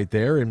been right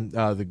there.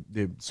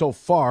 And so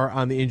far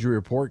on the injury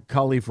report,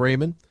 Khalif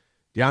Raymond,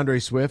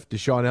 DeAndre Swift,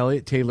 Deshaun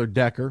Elliott, Taylor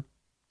Decker,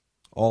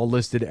 all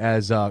listed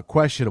as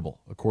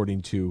questionable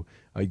according to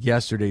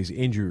yesterday's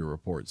injury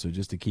report. So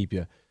just to keep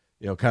you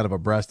kind of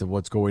abreast of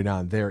what's going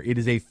on there. It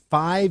is a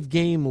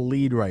 5-game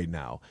lead right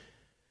now.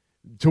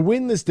 To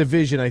win this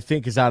division, I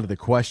think, is out of the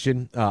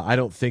question. I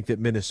don't think that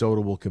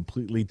Minnesota will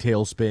completely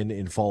tailspin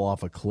and fall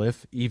off a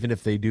cliff, even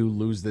if they do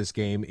lose this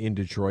game in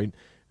Detroit.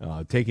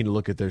 Taking a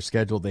look at their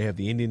schedule, they have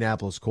the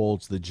Indianapolis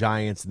Colts, the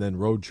Giants, and then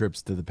road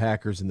trips to the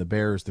Packers and the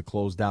Bears to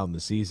close down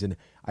the season.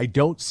 I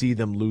don't see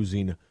them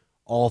losing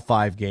all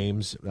 5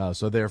 games,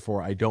 so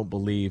therefore I don't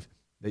believe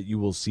that you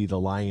will see the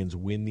Lions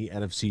win the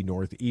NFC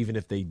North, even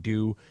if they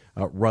do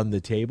run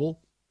the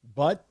table.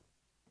 But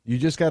you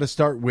just got to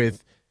start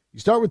with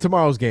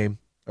tomorrow's game,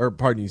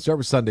 you start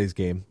with Sunday's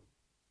game,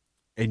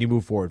 and you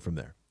move forward from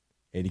there.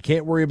 And you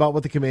can't worry about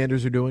what the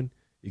Commanders are doing.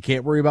 You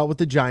can't worry about what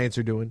the Giants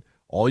are doing.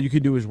 All you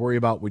can do is worry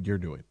about what you're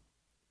doing.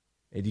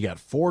 And you got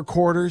 4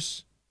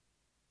 quarters.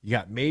 You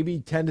got maybe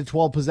 10 to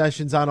 12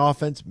 possessions on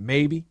offense,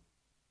 maybe.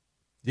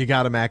 You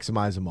got to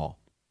maximize them all.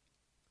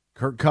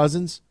 Kirk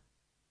Cousins,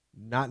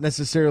 not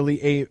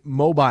necessarily a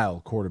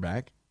mobile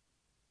quarterback.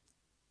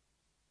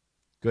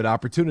 Good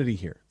opportunity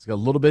here. It's got a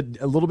little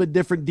bit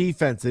different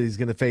defense that he's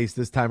going to face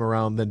this time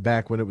around than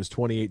back when it was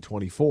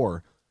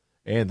 28-24,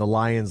 and the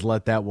Lions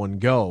let that one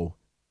go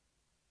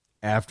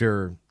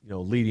after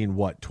leading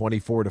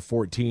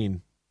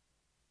 24-14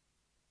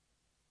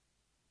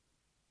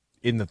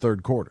 in the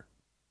third quarter.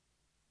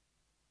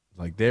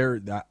 Like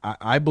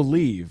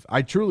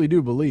I truly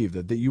do believe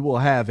that you will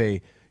have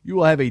a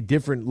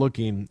different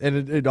looking,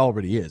 and it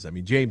already is. I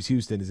mean, James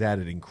Houston has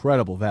added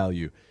incredible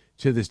value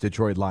to this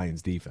Detroit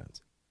Lions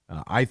defense.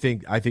 I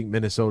think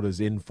Minnesota's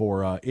in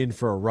for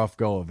a rough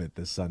go of it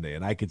this Sunday,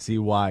 and I could see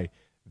why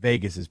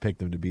Vegas has picked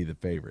them to be the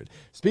favorite.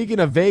 Speaking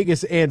of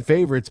Vegas and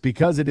favorites,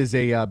 because it is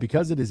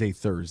a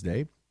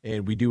Thursday,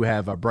 and we do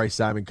have Bryce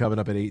Simon coming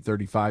up at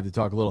 8:35 to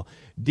talk a little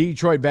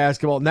Detroit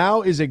basketball.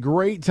 Now is a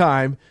great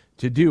time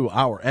to do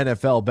our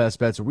NFL best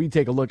bets, where we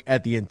take a look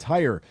at the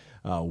entire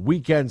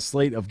weekend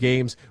slate of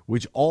games,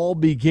 which all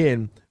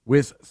begin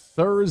with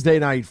Thursday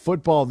night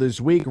football this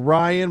week.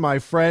 Ryan, my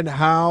friend,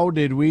 how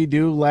did we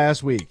do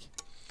last week?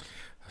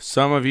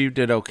 Some of you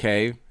did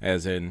okay,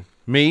 as in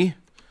me.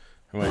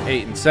 I went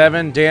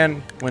 8-7.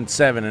 Dan went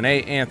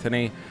 7-8.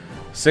 Anthony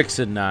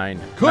 6-9.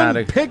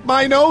 Couldn't pick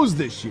my nose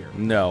this year.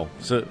 No.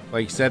 So,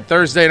 like you said,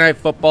 Thursday night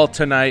football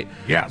tonight.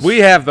 Yes. We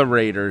have the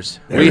Raiders.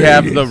 We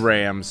have the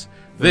Rams.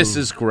 This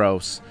is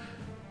gross.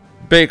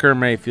 Baker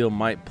Mayfield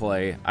might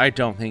play. I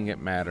don't think it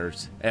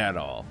matters at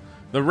all.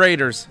 The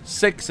Raiders,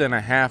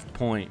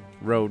 6.5-point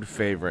road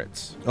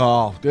favorites.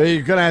 Oh,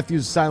 you're gonna have to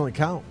use a silent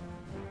count.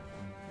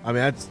 I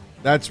mean,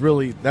 that's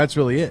really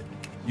it.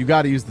 You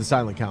got to use the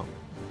silent count.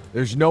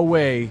 There's no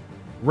way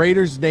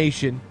Raiders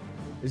Nation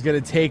is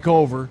gonna take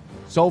over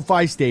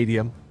SoFi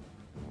Stadium.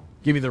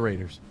 Give me the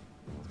Raiders.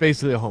 It's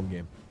basically a home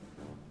game.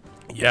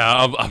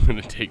 Yeah, I'm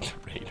gonna take the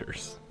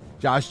Raiders.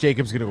 Josh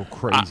Jacobs gonna go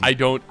crazy.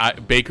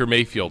 Baker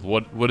Mayfield.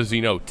 What does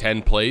he know?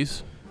 10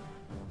 plays.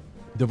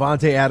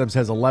 Devontae Adams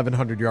has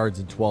 1,100 yards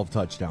and 12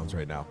 touchdowns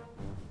right now.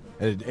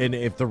 And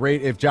if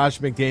Josh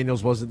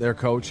McDaniels wasn't their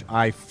coach,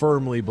 I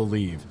firmly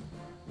believe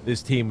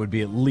this team would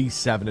be at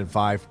least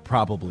 7-5,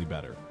 probably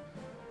better.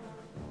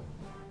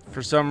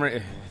 For some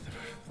reason,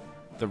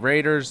 the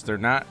Raiders, they're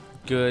not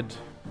good.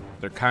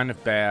 They're kind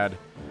of bad.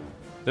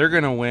 They're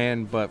going to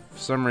win, but for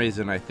some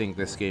reason, I think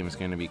this game is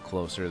going to be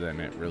closer than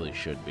it really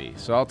should be.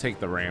 So I'll take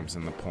the Rams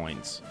and the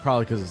points.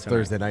 Probably because it's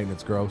Thursday night and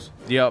it's gross.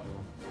 Yep.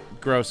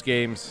 Gross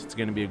games. It's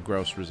going to be a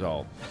gross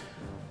result.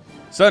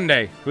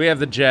 Sunday, we have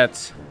the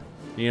Jets.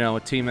 A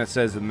team that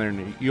says in they're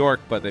New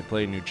York, but they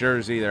play New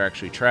Jersey. They're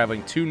actually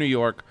traveling to New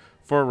York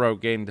for a road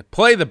game to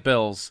play the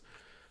Bills.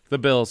 The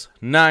Bills,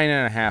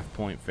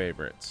 9.5-point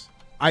favorites.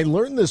 I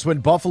learned this when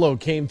Buffalo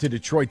came to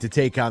Detroit to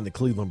take on the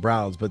Cleveland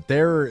Browns, but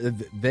they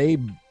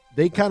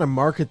kind of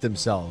market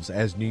themselves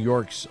as New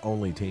York's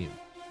only team,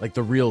 like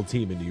the real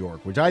team in New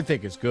York, which I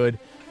think is good.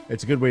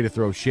 It's a good way to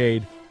throw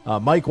shade.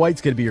 Mike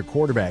White's going to be your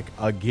quarterback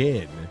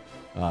again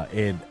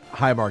in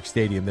Highmark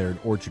Stadium there in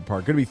Orchard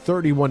Park. Going to be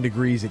 31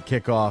 degrees at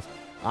kickoff.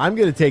 I'm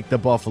going to take the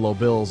Buffalo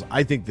Bills.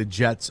 I think the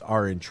Jets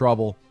are in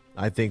trouble.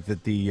 I think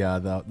that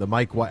the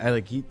Mike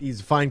White, he's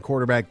a fine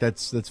quarterback.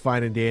 That's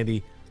fine and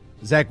dandy.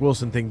 Zach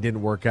Wilson thing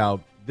didn't work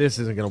out. This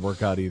isn't going to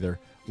work out either.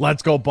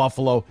 Let's go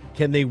Buffalo.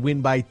 Can they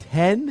win by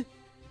 10?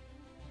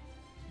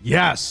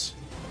 Yes.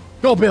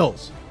 Go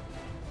Bills.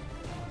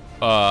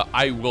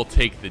 I will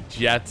take the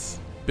Jets.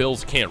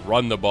 Bills can't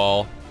run the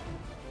ball,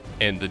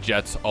 and the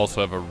Jets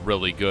also have a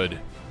really good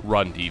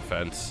run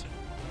defense.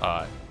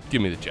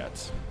 Give me the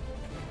Jets.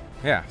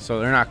 Yeah, so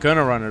they're not going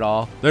to run it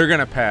all. They're going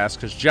to pass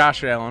because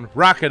Josh Allen,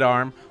 rocket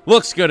arm,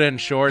 looks good in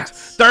shorts,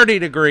 30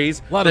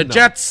 degrees. The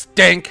Jets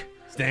stink.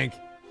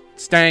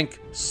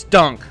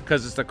 Stunk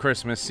because it's the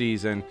Christmas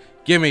season.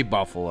 Give me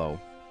Buffalo,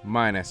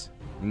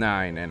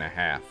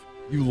 -9.5.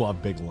 You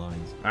love big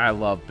lines. I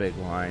love big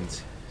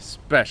lines,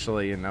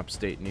 especially in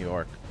upstate New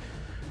York.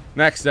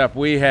 Next up,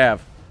 we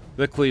have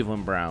the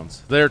Cleveland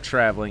Browns. They're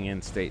traveling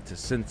in-state to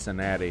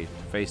Cincinnati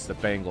to face the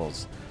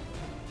Bengals.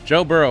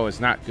 Joe Burrow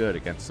is not good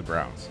against the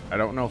Browns. I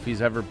don't know if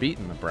he's ever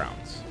beaten the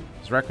Browns.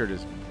 His record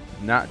is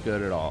not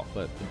good at all.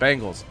 But the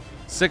Bengals,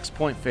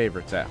 6-point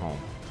favorites at home.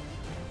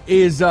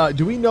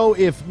 Do we know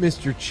if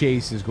Mr.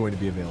 Chase is going to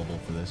be available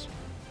for this?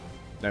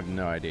 I have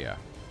no idea.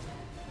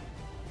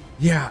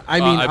 Yeah, I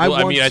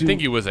mean, I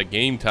think he was at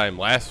game time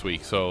last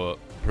week, so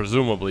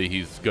presumably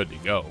he's good to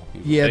go.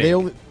 Yeah,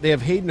 they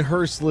have Hayden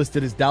Hurst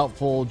listed as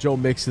doubtful, Joe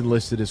Mixon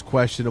listed as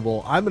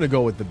questionable. I'm going to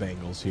go with the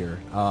Bengals here.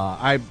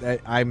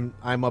 I'm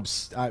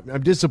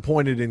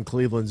disappointed in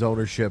Cleveland's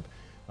ownership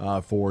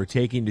for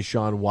taking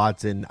Deshaun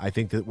Watson. I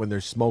think that when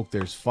there's smoke,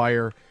 there's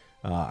fire.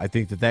 I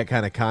think that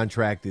kind of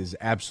contract is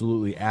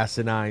absolutely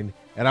asinine,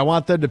 and I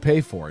want them to pay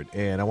for it,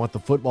 and I want the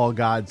football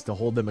gods to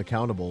hold them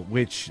accountable,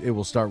 which it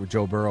will start with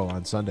Joe Burrow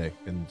on Sunday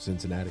in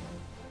Cincinnati.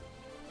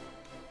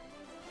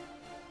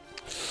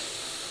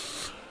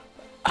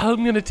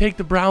 I'm going to take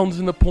the Browns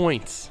in the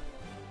points.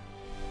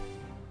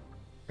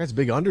 That's a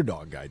big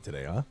underdog guy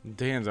today, huh?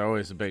 Dan's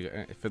always a big.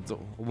 If it's a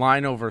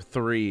line over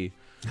 3,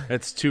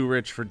 it's too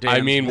rich for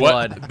Dan's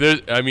blood.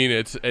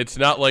 It's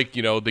not like,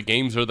 the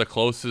games are the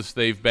closest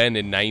they've been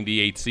in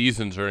 98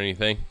 seasons or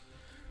anything.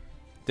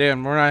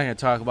 Dan, we're not going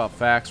to talk about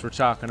facts. We're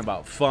talking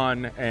about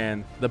fun,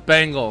 and the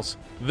Bengals,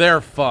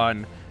 they're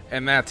fun,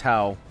 and that's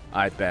how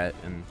I bet,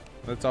 and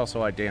that's also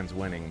why Dan's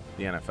winning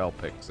the NFL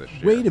picks this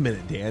year. Wait a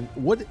minute, Dan.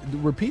 What?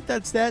 Repeat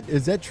that stat.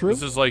 Is that true?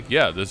 This is like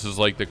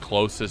the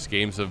closest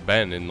games have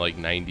been in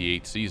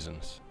 98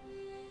 seasons.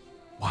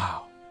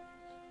 Wow.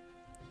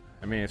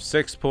 I mean, if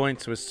 6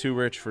 points was too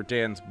rich for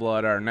Dan's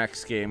blood, our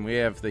next game, we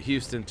have the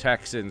Houston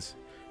Texans.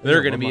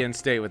 They're going to be in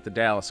state with the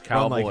Dallas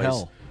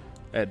Cowboys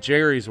at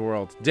Jerry's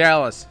World.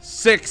 Dallas,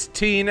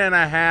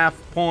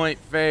 16.5-point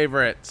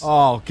favorites.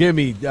 Oh, give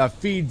me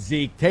feed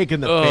Zeke,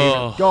 taking the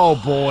favorite. Go,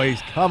 boys.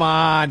 Come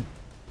on.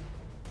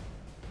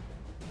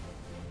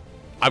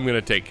 I'm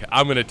gonna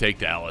take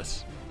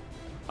Dallas.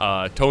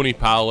 Tony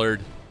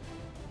Pollard,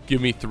 give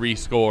me 3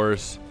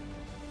 scores.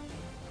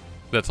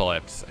 That's all I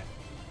have to say.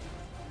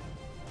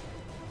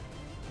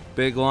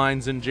 Big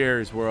lines in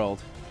Jerry's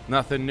World.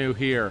 Nothing new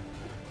here.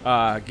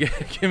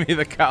 Give me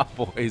the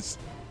Cowboys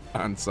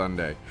on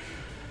Sunday.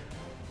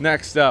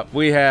 Next up,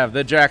 we have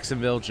the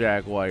Jacksonville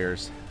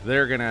Jaguars.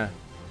 They're going to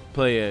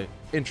play an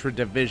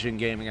intra-division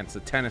game against the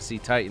Tennessee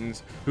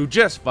Titans, who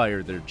just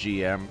fired their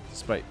GM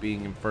despite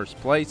being in first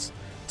place.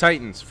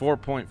 Titans,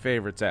 4-point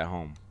favorites at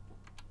home.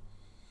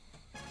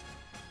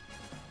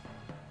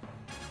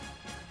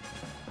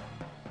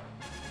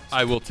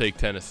 I will take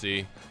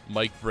Tennessee.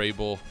 Mike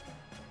Vrabel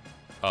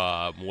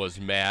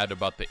was mad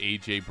about the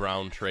A.J.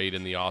 Brown trade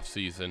in the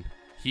offseason.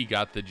 He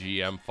got the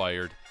GM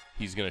fired.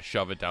 He's going to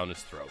shove it down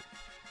his throat.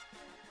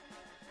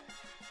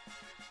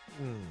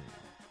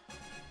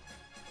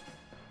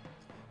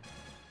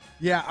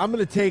 Yeah, I'm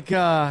going to take,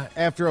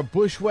 after a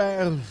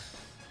bushwhack,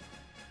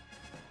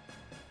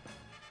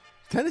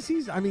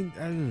 Tennessee's, give me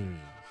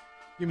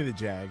the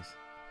Jags.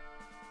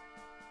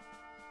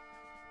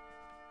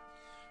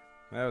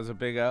 That was a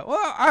big, I don't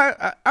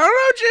know,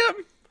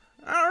 Jim.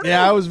 I don't know.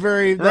 Yeah, I was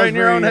very, right in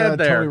your own head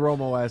there. Tony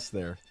Romo-esque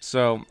there.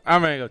 So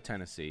I'm going to go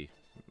Tennessee.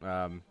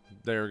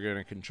 They're going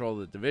to control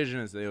the division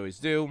as they always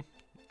do.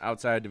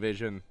 Outside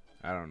division,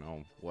 I don't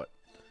know what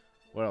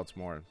else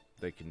more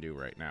they can do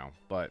right now.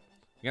 But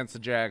against the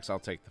Jags, I'll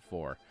take the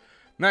 4.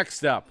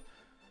 Next up.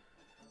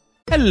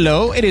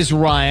 Hello, it is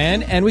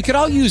Ryan, and we could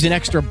all use an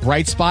extra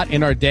bright spot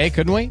in our day,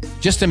 couldn't we?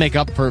 Just to make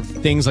up for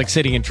things like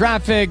sitting in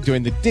traffic,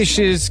 doing the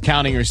dishes,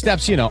 counting your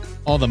steps,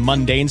 all the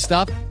mundane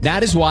stuff.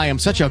 That is why I'm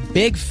such a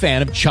big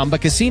fan of Chumba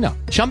Casino.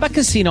 Chumba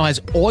Casino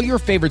has all your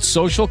favorite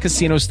social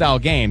casino-style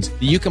games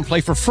that you can play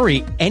for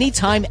free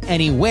anytime,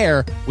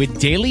 anywhere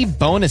with daily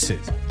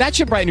bonuses. That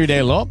should brighten your day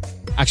a little.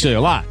 Actually,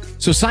 a lot.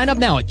 So sign up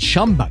now at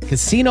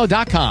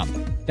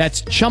ChumbaCasino.com.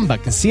 That's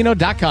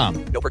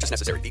ChumbaCasino.com. No purchase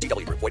necessary.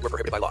 VGW Group. Void where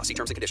prohibited by law. See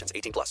terms and conditions.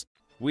 18+.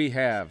 We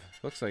have,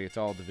 looks like it's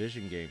all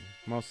division game,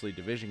 mostly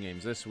division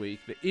games this week.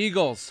 The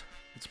Eagles,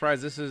 I'm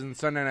surprised this isn't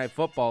Sunday Night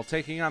Football,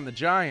 taking on the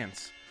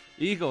Giants.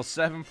 Eagles,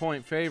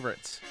 7-point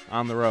favorites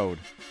on the road.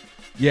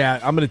 Yeah,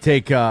 I'm going to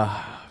take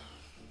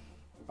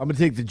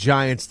the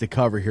Giants to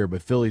cover here,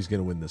 but Philly's going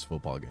to win this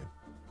football game.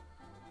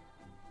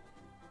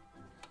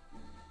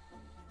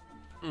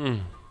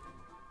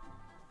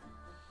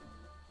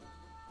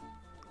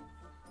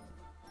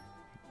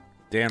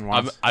 Dan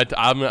wants.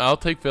 I'll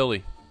take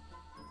Philly.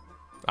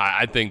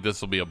 I think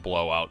this will be a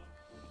blowout.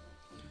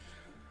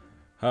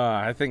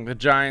 I think the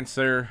Giants,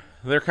 they're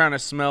kind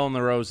of smelling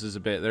the roses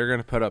a bit. They're going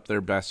to put up their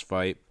best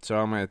fight, so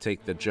I'm going to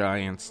take the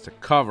Giants to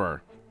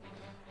cover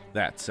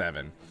that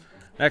 7.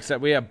 Next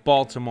up, we have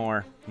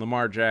Baltimore.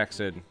 Lamar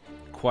Jackson,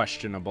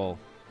 questionable.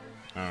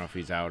 I don't know if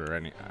he's out or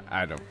any.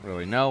 I don't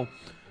really know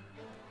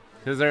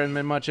because there hasn't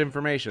been much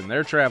information.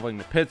 They're traveling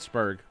to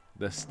Pittsburgh.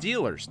 The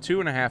Steelers,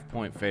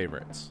 2.5-point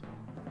favorites.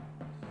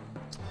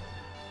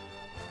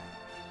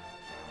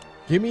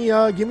 Give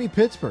me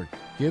Pittsburgh.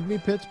 Give me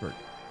Pittsburgh.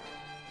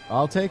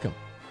 I'll take them.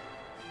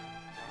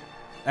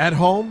 At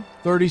home,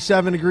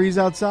 37 degrees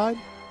outside.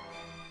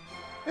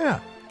 Yeah.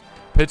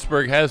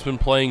 Pittsburgh has been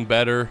playing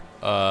better.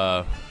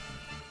 I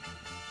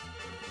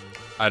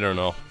don't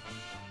know.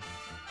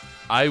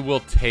 I will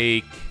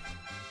take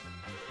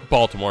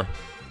Baltimore.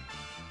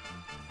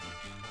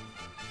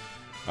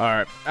 All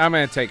right. I'm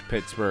going to take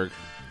Pittsburgh.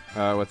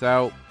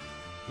 Without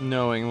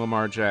knowing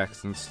Lamar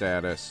Jackson's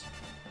status,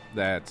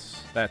 that's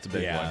a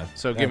big one.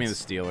 So give me the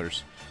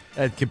Steelers.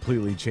 That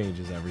completely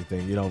changes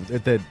everything.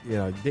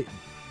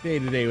 Day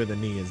to day with a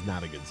knee is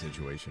not a good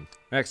situation.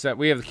 Next up,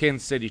 we have the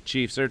Kansas City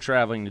Chiefs. They're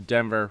traveling to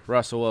Denver.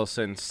 Russell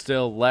Wilson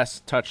still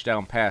less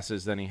touchdown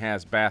passes than he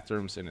has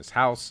bathrooms in his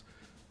house.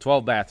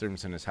 12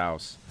 bathrooms in his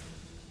house.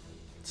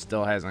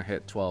 Still hasn't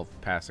hit 12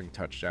 passing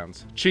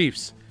touchdowns.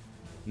 Chiefs,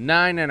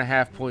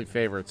 9.5-point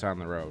favorites on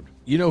the road.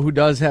 You know who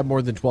does have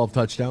more than 12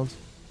 touchdowns?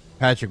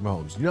 Patrick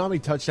Mahomes. You know how many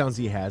touchdowns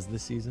he has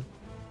this season?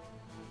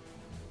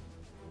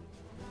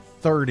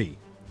 30.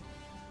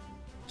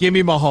 Give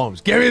me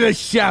Mahomes. Give me the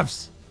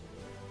Chefs.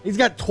 He's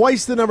got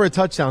twice the number of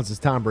touchdowns as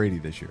Tom Brady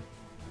this year.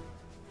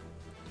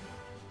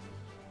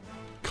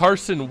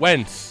 Carson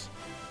Wentz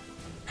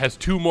has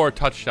 2 more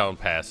touchdown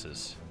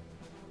passes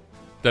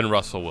than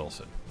Russell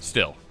Wilson.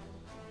 Still.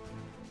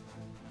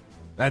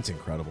 That's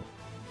incredible.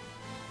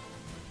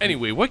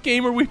 Anyway, what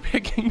game are we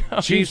picking now?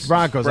 Chiefs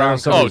Broncos.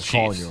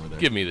 Calling you over there.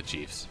 Give me the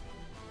Chiefs.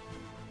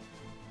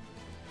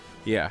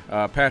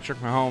 Yeah, Patrick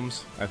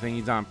Mahomes, I think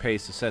he's on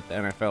pace to set the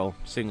NFL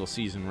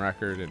single-season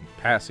record in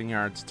passing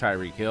yards.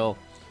 Tyreek Hill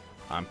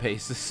on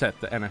pace to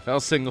set the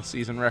NFL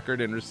single-season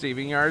record in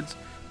receiving yards.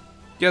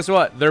 Guess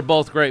what? They're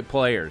both great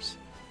players.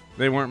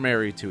 They weren't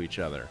married to each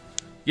other.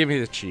 Give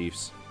me the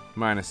Chiefs,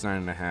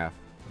 -9.5.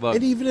 Look,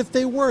 and even if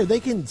they were, they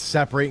can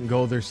separate and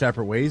go their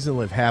separate ways and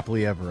live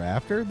happily ever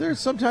after.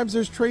 Sometimes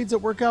there's trades that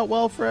work out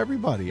well for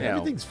everybody. Yeah,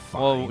 everything's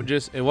fine. Well,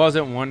 it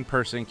wasn't one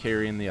person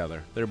carrying the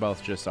other. They're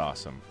both just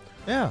awesome.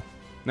 Yeah.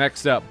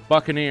 Next up,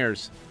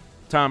 Buccaneers.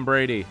 Tom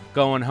Brady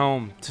going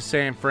home to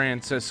San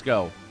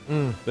Francisco.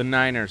 The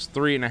Niners,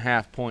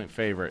 3.5-point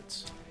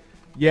favorites.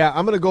 Yeah,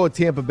 I'm going to go with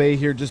Tampa Bay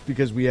here just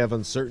because we have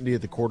uncertainty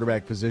at the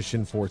quarterback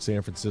position for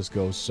San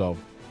Francisco. So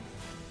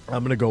I'm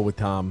going to go with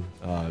Tom,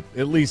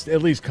 at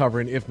least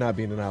covering, if not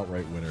being an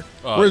outright winner.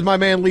 Where's my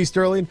man Lee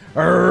Sterling?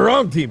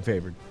 Wrong team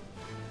favored.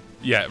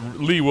 Yeah,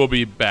 Lee will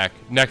be back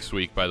next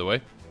week, by the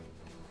way.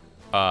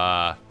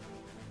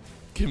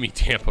 Give me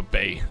Tampa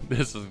Bay.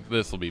 This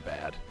will be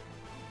bad.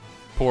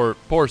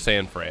 Poor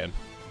San Fran.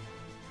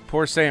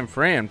 Poor San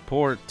Fran.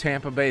 Poor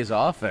Tampa Bay's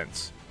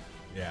offense.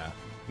 Yeah.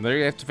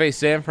 They have to face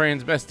San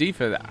Fran's best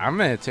defense. I'm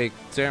going to take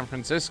San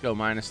Francisco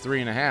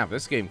 -3.5.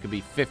 This game could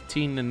be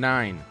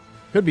 15-9.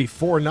 Could be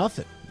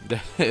 4-0.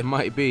 It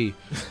might be.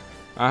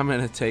 I'm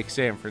going to take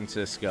San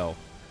Francisco.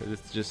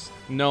 It's just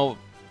not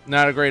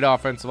a great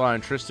offensive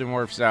line. Tristan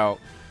Wirfs out.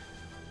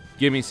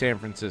 Give me San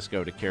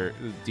Francisco to carry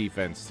the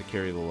defense to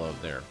carry the load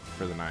there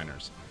for the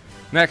Niners.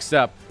 Next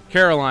up,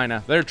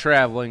 Carolina. They're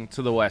traveling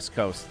to the West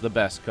Coast, the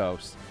best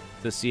coast,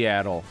 to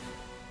Seattle.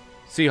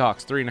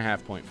 Seahawks,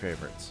 3.5-point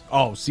favorites.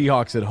 Oh,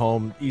 Seahawks at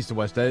home, east and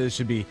west. This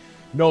should be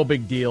no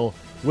big deal.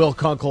 Will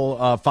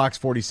Kunkel, Fox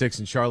 46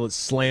 in Charlotte,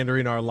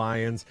 slandering our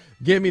Lions.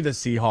 Give me the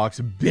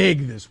Seahawks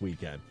big this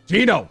weekend.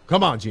 Gino,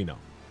 come on, Gino.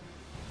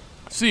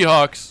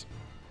 Seahawks.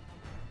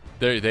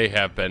 They've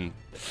been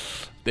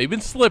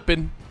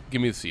slipping.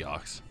 Give me the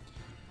Seahawks.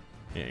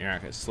 Yeah, you're not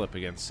going to slip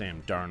against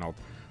Sam Darnold.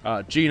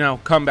 Gino,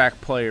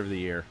 comeback player of the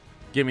year.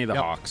 Give me the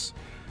Hawks.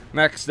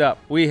 Next up,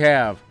 we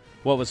have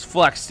what was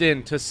flexed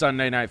into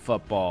Sunday Night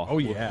Football. Oh,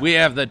 yeah. We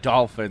have the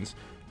Dolphins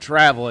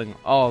traveling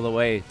all the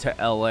way to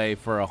L.A.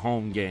 for a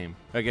home game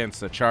against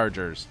the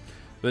Chargers.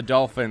 The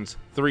Dolphins,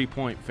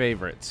 3-point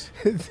favorites.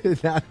 Give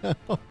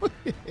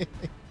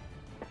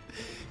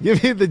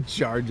me the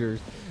Chargers.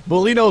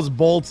 Bolino's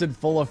bolts in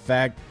full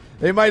effect.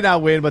 They might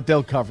not win, but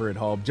they'll cover at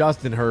home.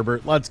 Justin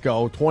Herbert, let's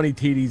go. 20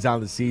 TDs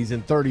on the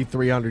season,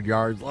 3,300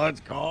 yards. Let's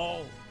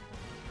go.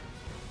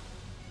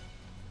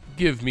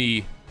 Give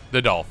me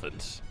the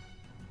Dolphins.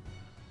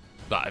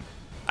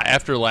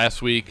 After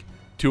last week,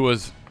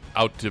 Tua's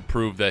out to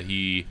prove that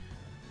he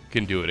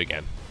can do it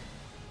again.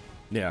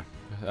 Yeah.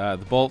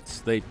 The Bolts,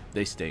 they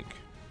stink.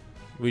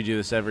 We do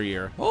this every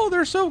year. Oh,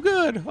 they're so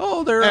good.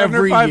 Oh, they're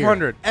under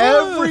 500.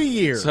 Every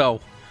year. So,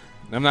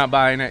 I'm not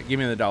buying it. Give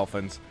me the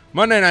Dolphins.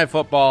 Monday Night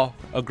Football,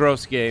 a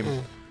gross game.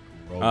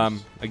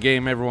 A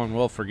game everyone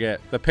will forget.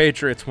 The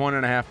Patriots,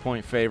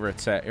 1.5-point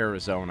favorites at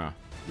Arizona.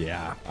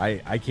 Yeah,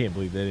 I can't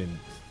believe they didn't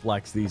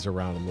flex these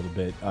around a little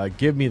bit.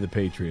 Give me the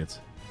Patriots.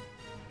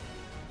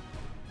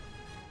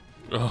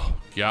 Oh,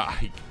 yeah.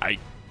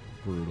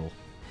 Brutal.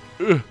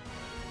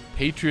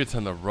 Patriots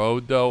on the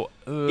road, though.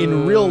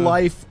 In real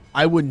life,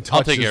 I wouldn't touch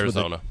I'll take this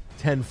Arizona.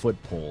 with a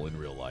 10-foot pole in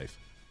real life.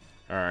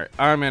 All right,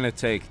 I'm going to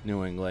take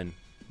New England.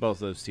 Both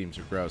of those teams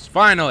are gross.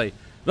 Finally,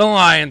 the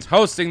Lions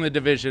hosting the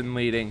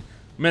division-leading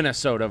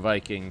Minnesota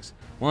Vikings.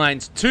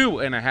 Lions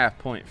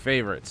 2.5-point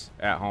favorites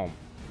at home.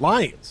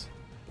 Lions.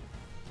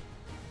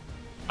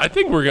 I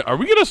think are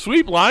we gonna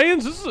sweep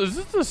Lions? Is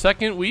this the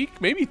second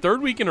week, maybe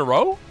third week in a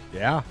row?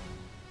 Yeah,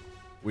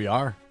 we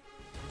are.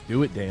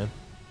 Do it, Dan.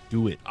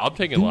 Do it. I'm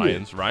taking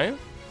Lions. Ryan?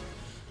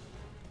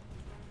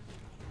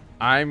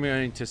 I'm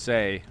going to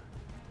say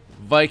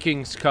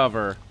Vikings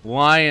cover.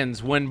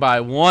 Lions win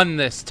by 1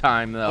 this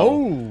time, though.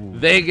 Oh.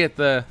 They get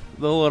the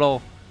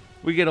little.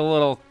 We get a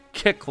little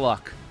kick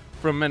luck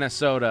from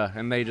Minnesota,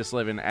 and they just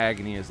live in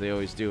agony as they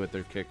always do with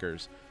their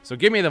kickers. So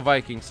give me the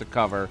Vikings to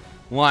cover,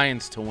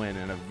 Lions to win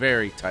in a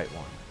very tight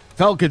one.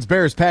 Falcons,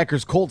 Bears,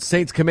 Packers, Colts,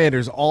 Saints,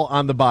 Commanders, all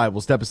on the bye.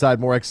 We'll step aside.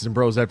 More X's and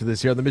Bros after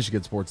this here on the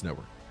Michigan Sports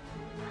Network.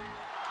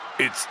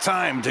 It's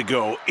time to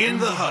go in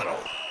the huddle.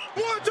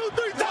 1, 2,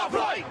 3, top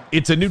flight!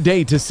 It's a new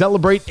day to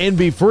celebrate and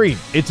be free.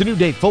 It's a new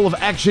day full of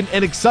action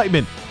and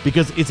excitement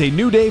because it's a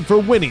new day for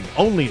winning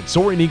only at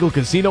Soaring Eagle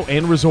Casino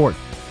and Resort.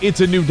 It's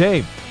a new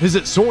day.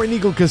 Visit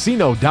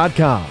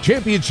SoaringEagleCasino.com.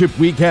 Championship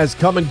week has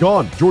come and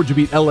gone. Georgia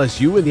beat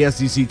LSU in the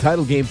SEC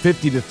title game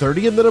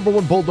 50-30, and the number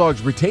 1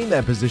 Bulldogs retain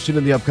that position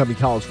in the upcoming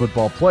college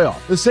football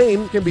playoff. The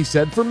same can be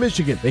said for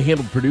Michigan. They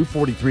handled Purdue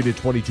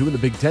 43-22 in the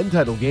Big Ten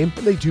title game,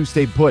 and they too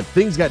stayed put.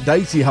 Things got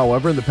dicey,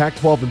 however, in the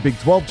Pac-12 and Big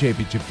 12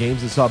 championship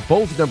games that saw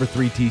both number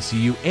 3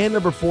 TCU and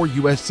number 4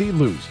 USC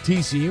lose.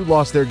 TCU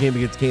lost their game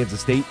against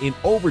Kansas State in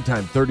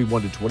overtime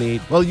 31-28,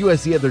 while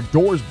USC had their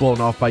doors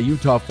blown off by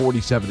Utah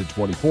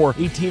 47-24,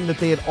 a team that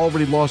they had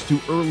already lost to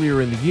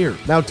earlier in the year.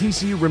 Now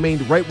TCU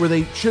remained right where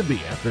they should be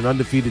after an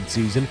undefeated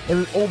season and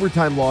an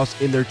overtime loss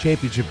in their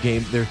championship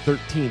game, their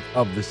 13th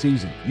of the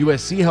season.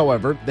 USC,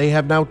 however, they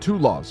have now 2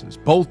 losses,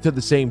 both to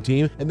the same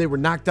team, and they were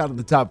knocked out of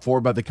the top 4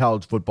 by the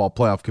College Football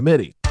Playoff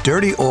Committee.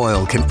 Dirty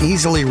oil can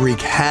easily wreak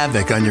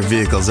havoc on your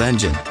vehicle's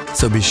engine,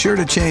 so be sure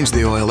to change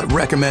the oil at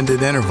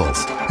recommended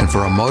intervals. And for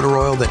a motor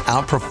oil that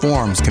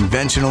outperforms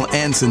conventional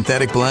and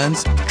synthetic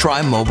blends,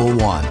 try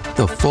Mobil 1,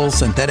 the full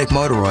synthetic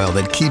motor oil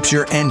that keeps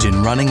your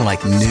engine running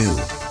like new.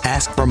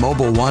 Ask for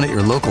Mobil 1 at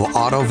your local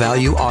Auto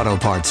Value Auto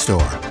Parts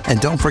store. And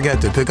don't forget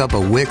to pick up a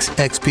Wix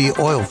XP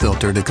oil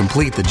filter to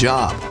complete the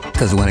job.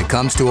 Because when it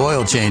comes to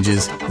oil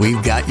changes,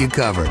 we've got you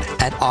covered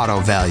at Auto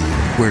Value,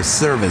 where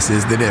service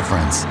is the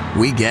difference.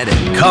 We get it.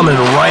 Coming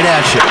right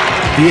at you.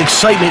 The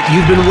excitement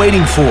you've been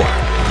waiting for.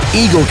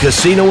 Eagle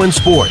Casino and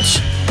Sports.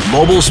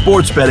 Mobile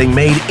sports betting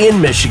made in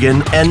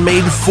Michigan and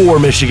made for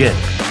Michigan.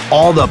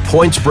 All the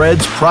point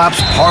spreads, props,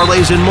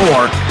 parlays, and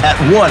more at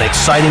one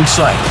exciting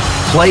site.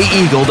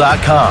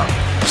 PlayEagle.com.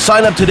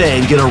 Sign up today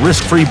and get a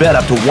risk-free bet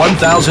up to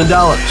 $1,000.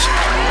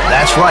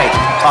 That's right,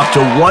 up to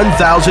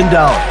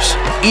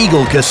 $1,000.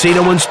 Eagle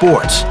Casino and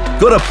Sports.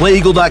 Go to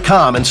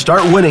PlayEagle.com and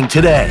start winning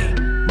today.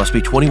 Must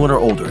be 21 or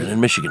older and in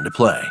Michigan to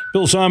play.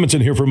 Bill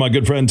Simonson here for my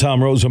good friend Tom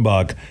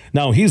Rosenbach.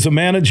 Now, he's a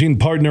managing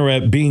partner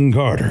at Bean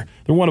Carter.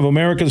 They're one of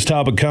America's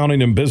top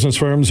accounting and business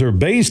firms. They're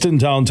based in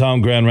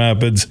downtown Grand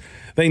Rapids.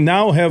 They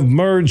now have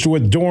merged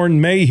with Dorn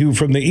Mayhew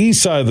from the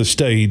east side of the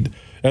state,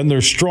 and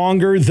they're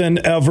stronger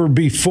than ever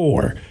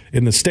before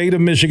in the state of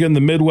Michigan,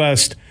 the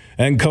Midwest,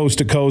 and coast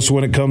to coast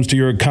when it comes to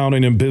your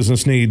accounting and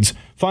business needs.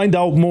 Find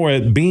out more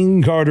at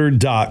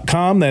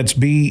beancarter.com. That's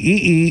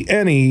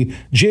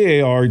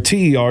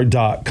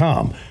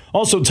BEENEGARTR.com.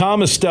 Also,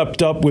 Tom has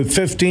stepped up with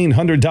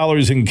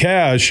 $1,500 in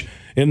cash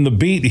in the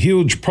Beat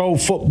Huge Pro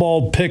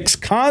Football Picks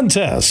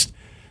contest.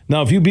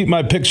 Now, if you beat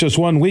my picks just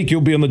 1 week,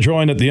 you'll be in the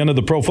drawing at the end of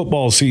the pro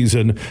football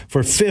season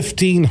for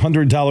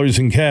 $1,500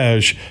 in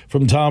cash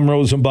from Tom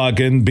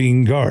Rosenbach and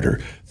Bean Carter.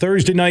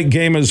 Thursday night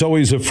game is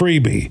always a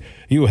freebie.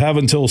 You have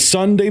until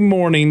Sunday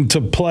morning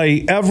to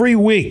play every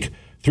week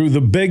through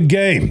the big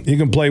game. You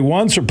can play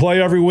once or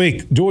play every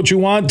week. Do what you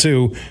want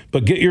to,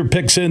 but get your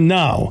picks in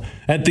now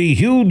at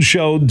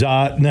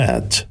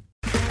thehugeshow.net.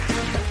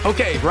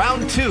 Okay,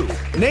 round 2.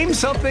 Name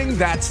something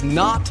that's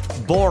not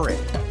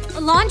boring. A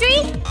laundry?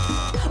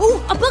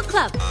 Ooh, a book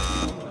club.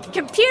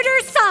 Computer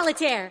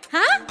solitaire,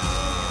 huh?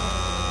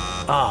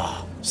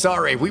 Ah,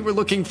 sorry, we were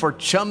looking for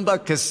Chumba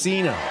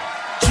Casino.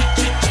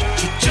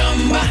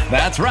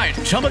 That's right,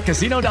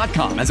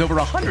 ChumbaCasino.com has over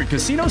 100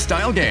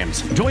 casino-style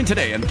games. Join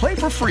today and play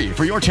for free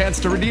for your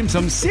chance to redeem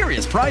some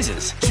serious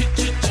prizes.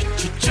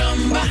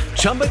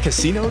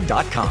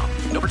 ChumbaCasino.com.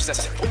 No purchase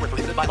necessary. Void where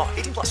prohibited by law.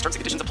 18+ terms and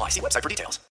conditions apply. See website for details.